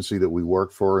the agency that we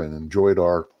work for and enjoyed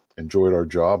our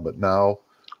job. But now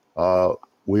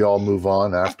we all move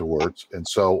on afterwards, and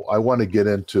so I want to get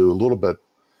into a little bit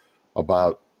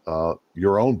about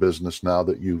your own business now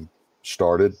that you've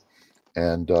started,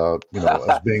 and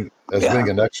as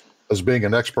being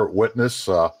an expert witness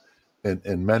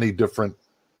in many different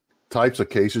types of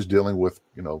cases dealing with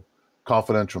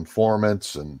confidential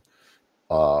informants and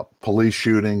police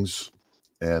shootings,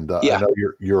 and I know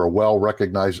you're a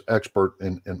well-recognized expert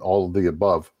in all of the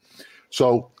above.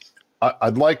 So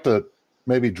I'd like to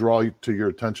maybe draw to your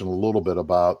attention a little bit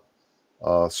about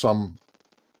some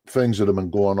things that have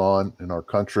been going on in our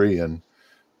country, and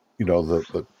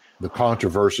the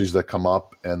controversies that come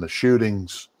up and the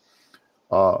shootings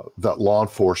that law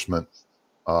enforcement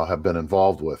have been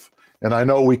involved with. And I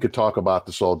know we could talk about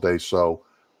this all day, so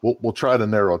we'll try to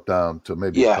narrow it down to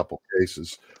maybe a couple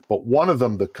cases. But one of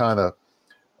them that kind of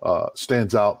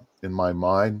stands out in my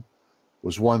mind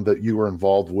was one that you were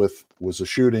involved with, was a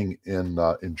shooting in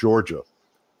Georgia.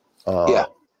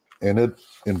 And it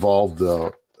involved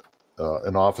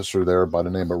an officer there by the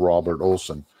name of Robert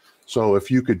Olson. So if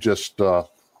you could just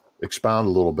expound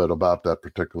a little bit about that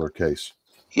particular case.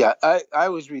 Yeah, I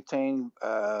was retained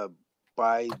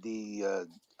by the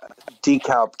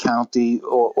DeKalb County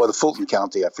or the Fulton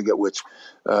County, I forget which,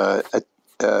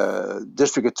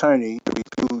 district attorney to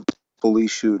review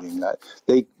police shooting.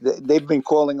 They've been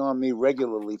calling on me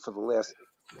regularly for the last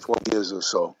 12 years or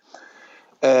so.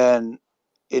 And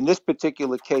in this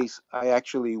particular case, I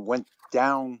actually went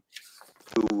down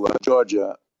to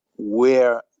Georgia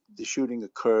where the shooting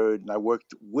occurred, and I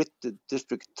worked with the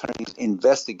district attorney's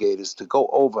investigators to go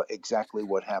over exactly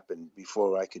what happened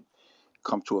before I could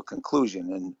come to a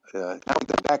conclusion. And now we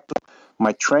go back to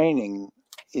my training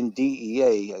in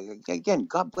DEA. Again,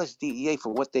 God bless DEA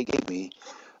for what they gave me.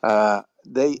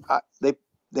 They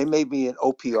made me an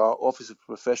OPR, Office of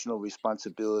Professional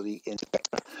Responsibility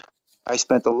Inspector. I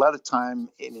spent a lot of time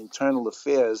in internal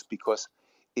affairs because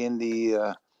in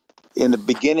the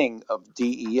beginning of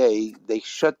DEA, they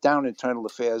shut down internal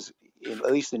affairs,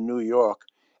 at least in New York,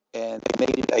 and they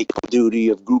made it a duty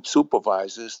of group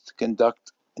supervisors to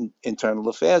conduct internal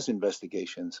affairs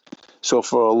investigations. So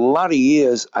for a lot of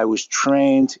years, I was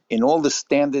trained in all the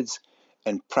standards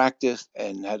and practiced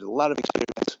and had a lot of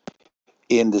experience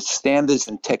in the standards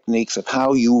and techniques of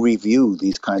how you review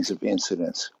these kinds of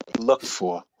incidents, look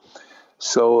for.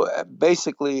 So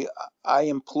basically, I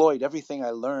employed everything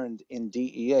I learned in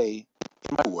DEA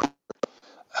in my work.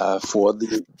 for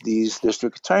these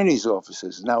district attorney's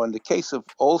offices. Now, in the case of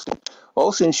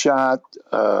Olson shot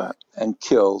and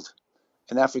killed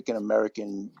an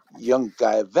African-American young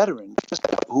guy, a veteran,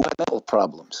 who had mental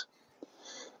problems.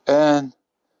 And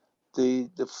the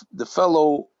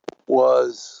fellow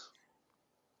was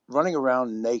running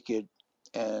around naked,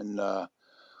 and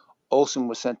Olson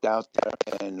was sent out there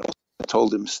and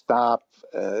told him, stop.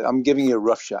 I'm giving you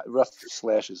rough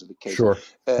slashes of the case. Sure.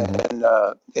 And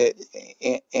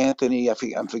Anthony,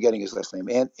 I'm forgetting his last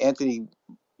name. Anthony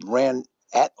ran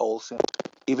at Olson,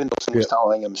 even though Olson was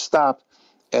telling him stop,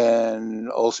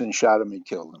 and Olson shot him and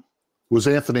killed him. It was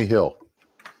Anthony Hill.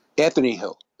 Anthony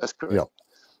Hill, that's correct.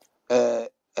 Yeah.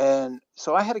 And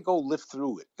so I had to go live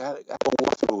through it. I had to go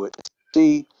walk through it.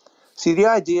 See, the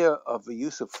idea of a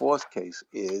use of force case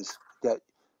is that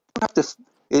you have to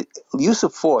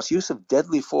use of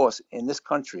deadly force in this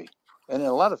country, and in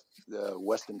a lot of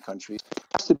Western countries,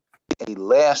 has to be a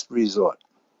last resort.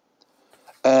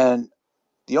 And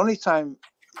the only time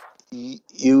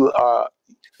you are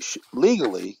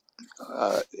legally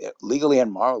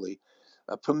and morally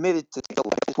permitted to take a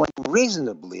life is when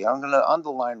reasonably, I'm going to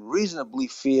underline reasonably,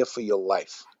 fear for your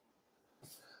life.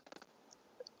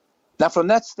 Now, from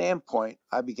that standpoint,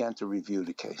 I began to review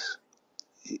the case.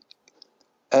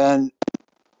 And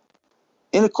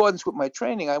in accordance with my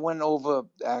training, I went over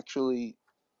actually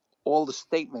all the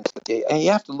statements. And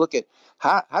you have to look at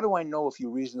how do I know if you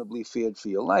reasonably feared for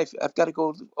your life? I've got to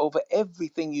go over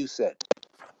everything you said,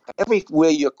 everywhere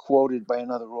you're quoted by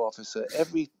another officer,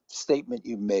 every statement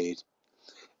you made.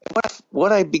 And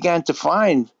what I began to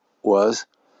find was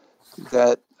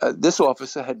that this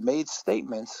officer had made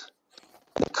statements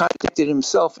that contradicted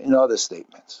himself in other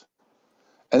statements.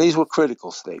 And these were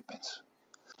critical statements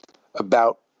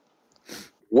about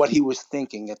what he was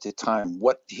thinking at the time,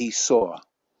 what he saw.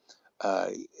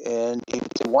 And he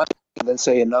would say one thing and then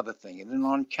say another thing. And then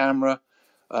on camera,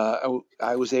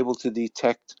 I was able to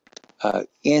detect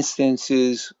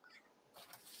instances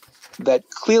that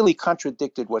clearly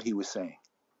contradicted what he was saying.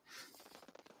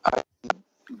 I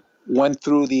went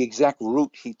through the exact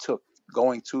route he took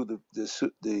going to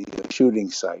the shooting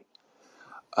site.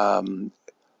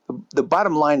 The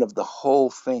bottom line of the whole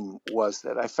thing was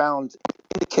that I found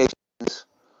indications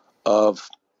of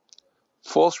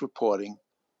false reporting.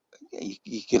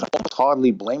 You can almost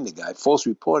hardly blame the guy, false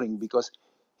reporting, because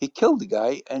he killed the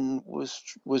guy and was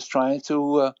trying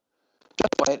to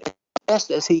justify it as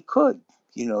best as he could.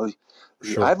 You know,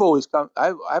 Sure. I've always come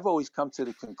to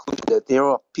the conclusion that there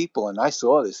are people, and I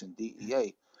saw this in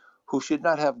DEA, who should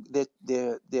not have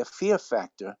their fear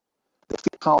factor, their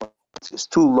fear tolerance is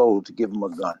too low to give them a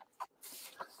gun.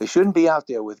 They shouldn't be out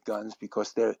there with guns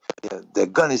because their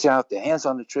gun is out, their hands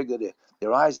on the trigger,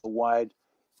 their eyes are wide,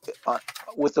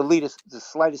 with the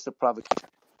slightest of provocation.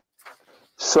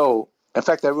 So, in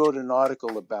fact, I wrote an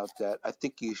article about that. I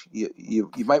think you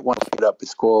might want to look it up.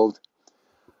 It's called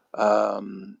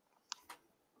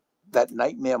That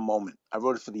Nightmare Moment. I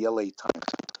wrote it for the LA Times.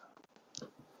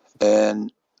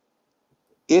 And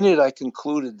in it, I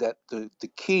concluded that the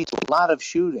key to a lot of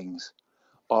shootings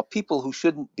are people who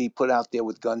shouldn't be put out there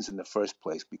with guns in the first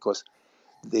place because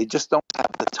they just don't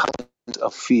have the tolerance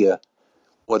of fear,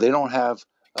 or they don't have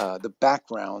the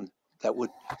background that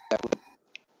would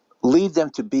lead them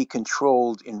to be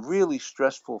controlled in really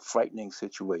stressful, frightening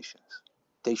situations.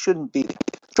 They shouldn't be there.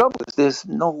 The trouble is,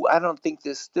 I don't think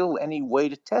there's still any way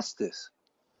to test this.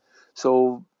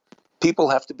 So people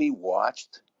have to be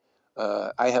watched.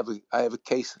 I have a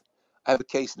case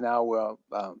now where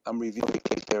I'm reviewing a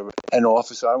case there. An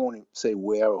officer, I won't even say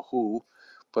where or who,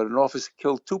 but an officer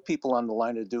killed 2 people on the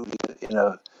line of duty.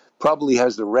 Probably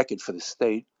has the record for the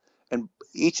state, and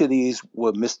each of these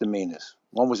were misdemeanors.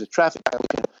 One was a traffic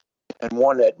violation, and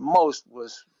one at most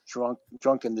was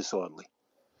drunk and disorderly.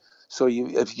 So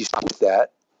if you start with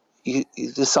that,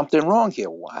 there's something wrong here.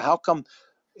 How come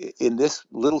in this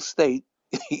little state,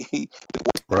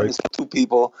 right, 2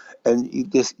 people,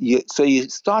 and so you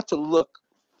start to look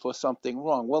for something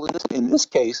wrong. Well, in this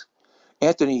case,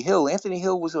 Anthony Hill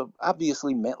was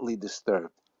obviously mentally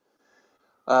disturbed.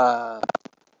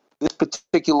 This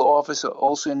particular officer,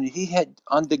 Olson, he had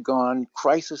undergone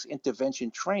crisis intervention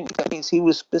training. That means he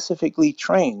was specifically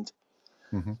trained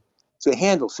to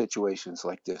handle situations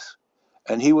like this.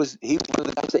 And he was one of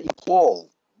the guys that you call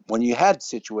when you had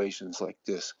situations like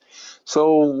this.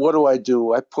 So what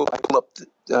do? I pull up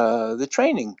the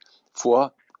training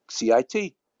for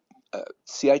CIT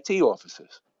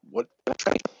officers.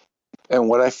 And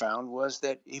what I found was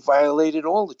that he violated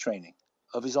all the training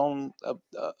of his own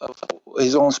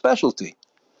specialty.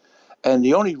 And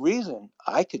the only reason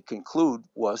I could conclude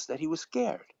was that he was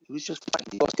scared. He was just fighting.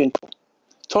 He lost control.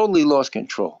 totally lost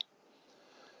control.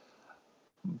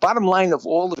 Bottom line of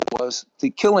all of it was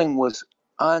the killing was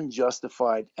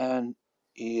unjustified, and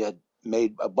he had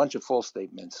made a bunch of false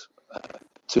statements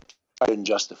to try and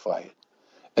justify it.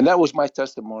 And that was my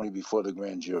testimony before the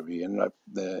grand jury. And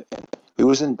he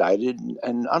was indicted,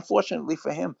 and unfortunately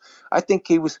for him, I think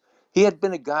he had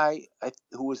been a guy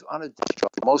who was on a death row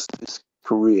for most of his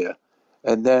career,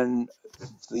 and then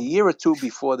the year or two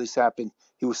before this happened,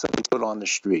 he was suddenly put on the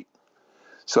street.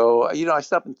 So I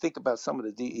stop and think about some of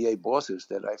the DEA bosses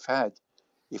that I've had.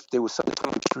 If they were suddenly put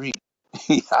on the street,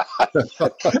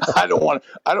 I don't want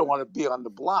to be on the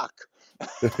block.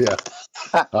 Yeah,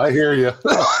 I hear you.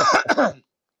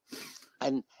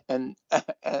 and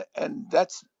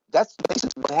that's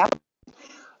basically what happened.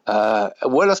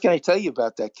 What else can I tell you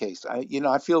about that case? I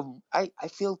feel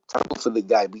terrible for the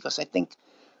guy, because I think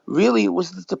really it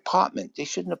was the department. They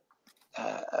shouldn't have.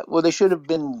 They should have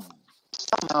been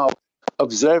somehow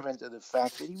observant of the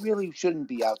fact that he really shouldn't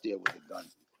be out there with a gun.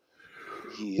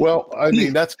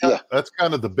 That's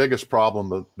kind of the biggest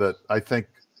problem that I think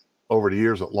over the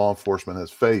years that law enforcement has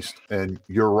faced. And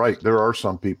you're right, there are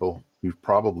some people who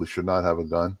probably should not have a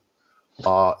gun.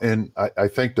 And I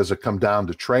think, does it come down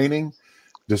to training?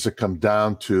 Does it come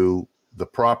down to the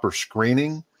proper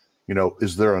screening?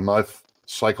 Is there enough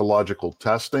psychological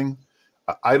testing?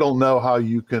 I don't know how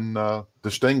you can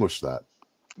distinguish that.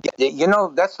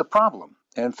 That's the problem.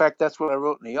 And in fact, that's what I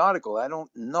wrote in the article. I don't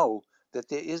know that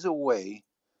there is a way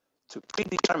to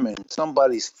predetermine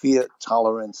somebody's fear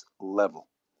tolerance level.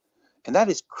 And that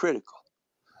is critical,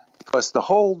 because the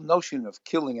whole notion of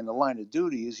killing in the line of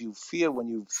duty is you fear when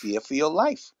you fear for your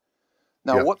life.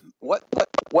 Now, Yeah.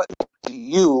 what do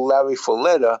you, Larry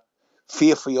Folletta,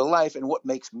 fear for your life, and what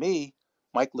makes me,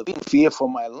 Mike Levine, fear for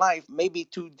my life may be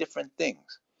two different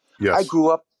things. Yes. I grew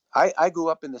up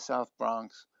in the South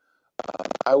Bronx.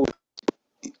 I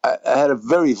had a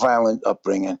very violent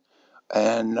upbringing,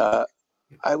 and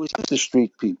I was used to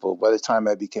street people by the time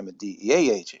I became a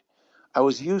DEA agent. I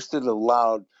was used to the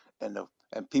loud and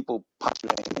people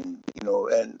posturing,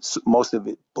 and most of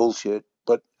it bullshit,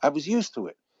 but I was used to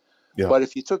it. Yeah. But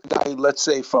if you took a guy, let's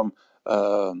say from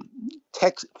Idaho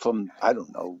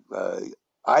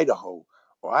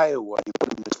or Iowa, you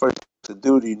put him his first to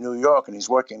duty in New York, and he's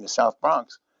working in the South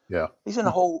Bronx. Yeah. He's in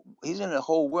a whole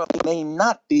world he may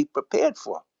not be prepared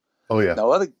for. Oh yeah.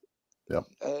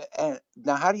 And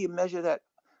now, how do you measure that?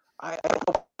 I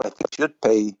think should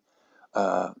pay.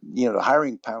 The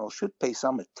hiring panel should pay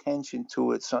some attention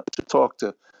to it, to talk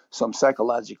to some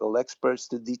psychological experts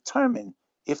to determine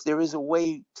if there is a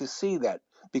way to see that.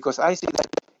 Because I see that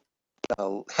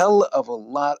a hell of a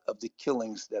lot of the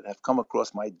killings that have come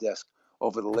across my desk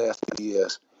over the last few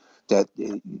years, that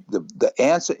the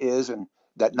answer is, and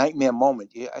that Nightmare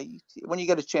Moment, when you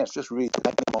get a chance, just read The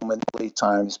Nightmare Moment, Late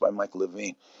Times by Mike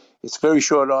Levine. It's a very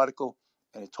short article,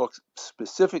 and it talks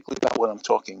specifically about what I'm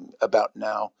talking about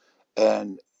now.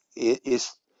 And it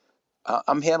is,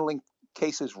 I'm handling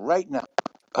cases right now.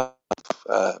 I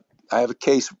have a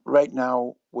case right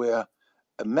now where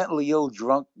a mentally ill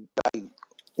drunk guy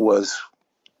was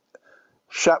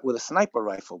shot with a sniper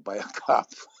rifle by a cop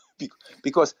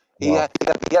because he had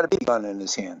a big gun in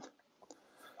his hand.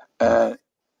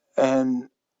 And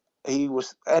he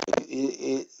was,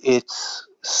 it's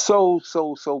so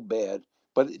bad.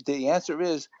 But the answer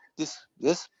is, this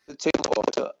particular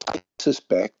officer, I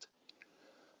suspect,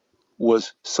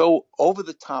 was so over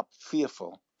the top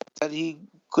fearful that he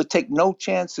could take no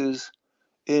chances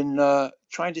in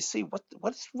trying to see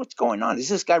what's going on. Is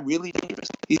this guy really dangerous?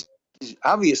 He's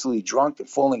obviously drunk and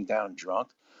falling down drunk.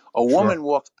 A woman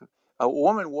walked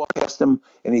past him,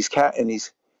 and he's got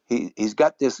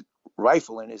this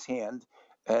rifle in his hand,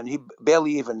 and he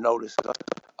barely even noticed.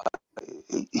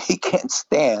 He can't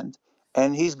stand,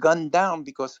 and he's gunned down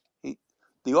because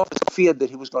the officer feared that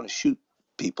he was going to shoot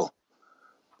people.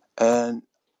 And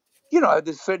there's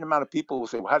a certain amount of people who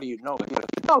say, well, how do you know?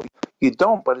 No, you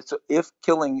don't. But if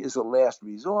killing is a last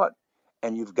resort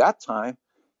and you've got time,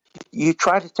 you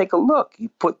try to take a look. You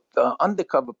put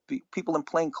undercover people in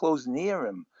plain clothes near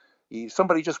him.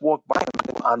 Somebody just walked by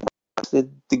him.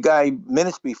 The guy,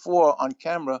 minutes before, on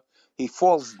camera, he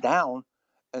falls down,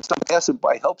 and some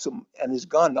passerby helps him, and his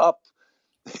gun up.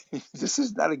 This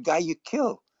is not a guy you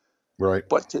kill. Right.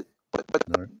 But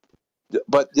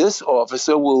this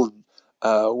officer will,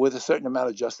 with a certain amount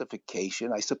of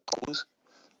justification, I suppose,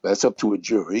 that's up to a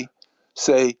jury,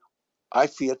 say, I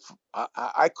feared.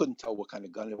 I couldn't tell what kind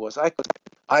of gun it was. I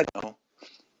don't know.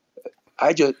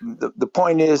 The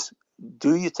point is,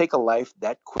 do you take a life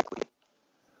that quickly?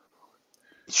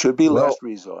 It should be last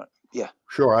resort. Yeah.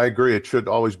 Sure, I agree. It should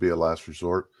always be a last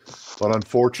resort. But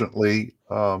unfortunately,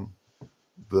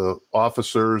 the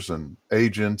officers and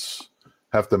agents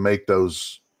have to make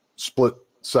those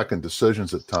split-second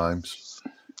decisions at times.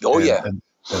 Oh, and, yeah. And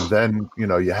then,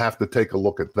 you have to take a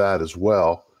look at that as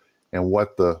well and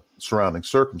what the surrounding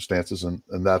circumstances, and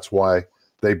that's why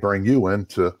they bring you in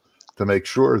to make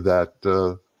sure that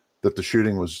that the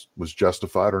shooting was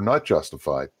justified or not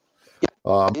justified.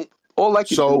 All I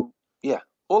can do,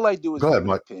 all I do is give an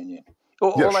opinion.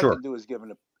 All I can do is give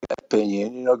an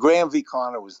opinion. Graham v.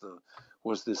 Connor was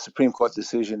the Supreme Court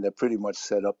decision that pretty much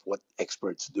set up what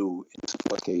experts do in this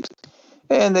court case.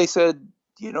 And they said,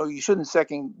 you shouldn't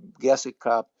second guess a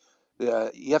cop.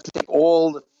 You have to take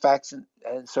all the facts and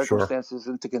circumstances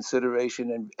into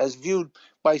consideration, and as viewed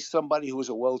by somebody who is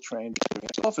a well-trained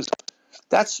officer.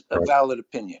 That's a valid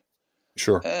opinion.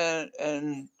 Sure.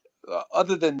 And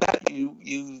other than that,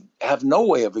 you have no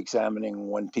way of examining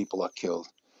when people are killed.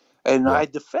 And I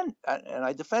defend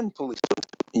police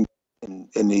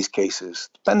in these cases,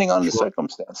 depending on the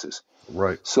circumstances.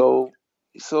 Right. So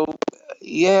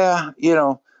yeah,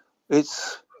 I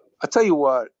tell you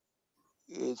what,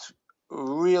 it's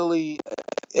really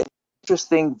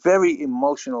interesting, very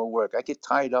emotional work. I get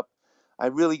tied up. I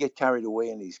really get carried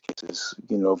away in these cases,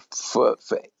 for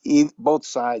both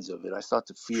sides of it. I start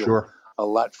to feel a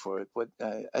lot for it. But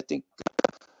I think,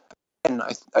 and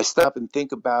I stop and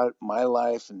think about my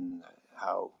life and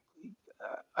how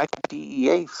I got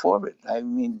DEA for it. I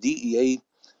mean, DEA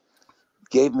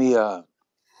gave me an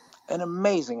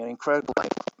amazing and incredible life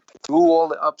through all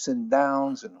the ups and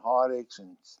downs and heartaches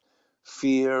and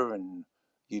fear and,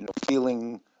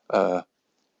 feeling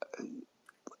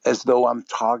as though I'm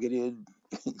targeted.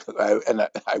 I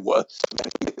was.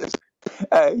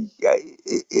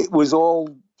 It was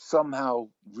all somehow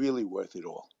really worth it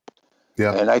all.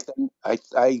 Yeah. And I think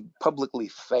I publicly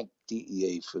thank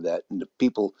DEA for that, and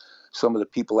some of the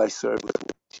people I served with,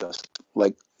 just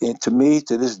like, to me,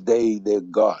 to this day, they're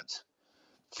gods.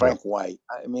 Frank White.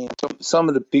 I mean, some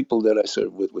of the people that I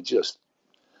served with were just,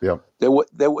 they're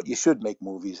what you should make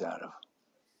movies out of.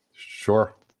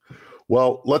 Sure.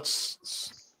 Well,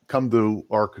 let's come to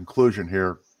our conclusion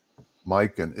here,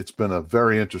 Mike, and it's been a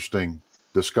very interesting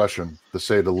discussion, to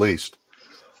say the least.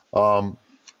 Going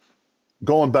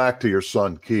back to your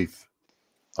son, Keith,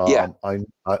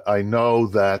 I know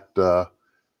that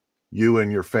you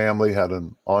and your family had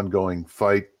an ongoing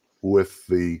fight with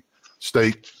the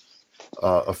state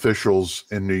officials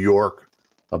in New York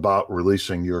about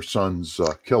releasing your son's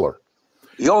killer.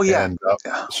 Oh, yeah. And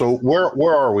so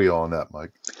where are we on that,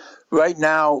 Mike? Right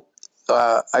now,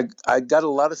 I got a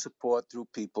lot of support through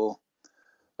people.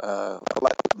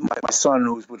 My son,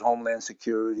 who's with Homeland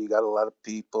Security, got a lot of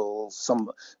people.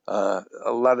 A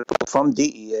lot of people from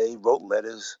DEA wrote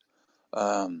letters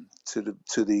to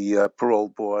the parole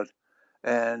board,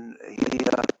 and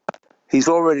he's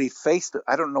already faced it.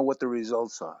 I don't know what the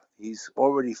results are. He's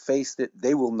already faced it.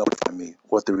 They will notify me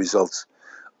what the results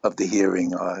of the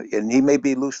hearing are, and he may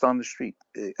be loosed on the street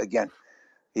again.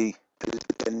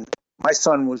 And my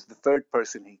son was the third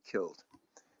person he killed.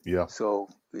 Yeah. So,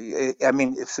 I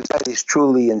mean, if society is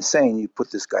truly insane, you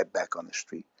put this guy back on the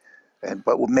street.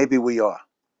 But maybe we are.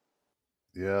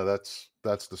 Yeah, that's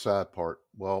the sad part.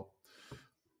 Well,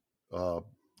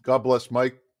 God bless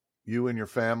Mike, you and your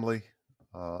family,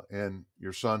 and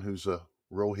your son, who's a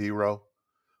real hero.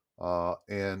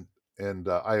 And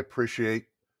I appreciate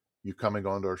you coming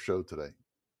on to our show today.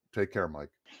 Take care, Mike.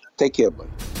 Take care,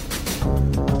 buddy.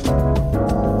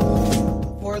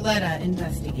 Forletta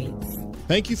Investigates.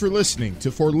 Thank you for listening to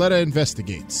Forletta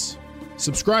Investigates.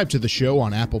 Subscribe to the show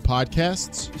on Apple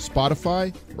Podcasts,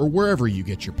 Spotify, or wherever you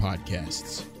get your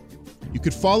podcasts. You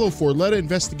could follow Forletta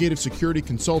Investigative Security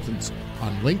Consultants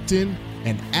on LinkedIn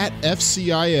and at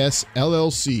FCIS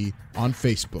LLC on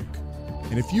Facebook.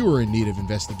 And if you are in need of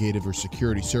investigative or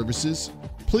security services,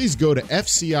 please go to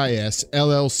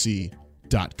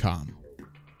FCISLLC.com.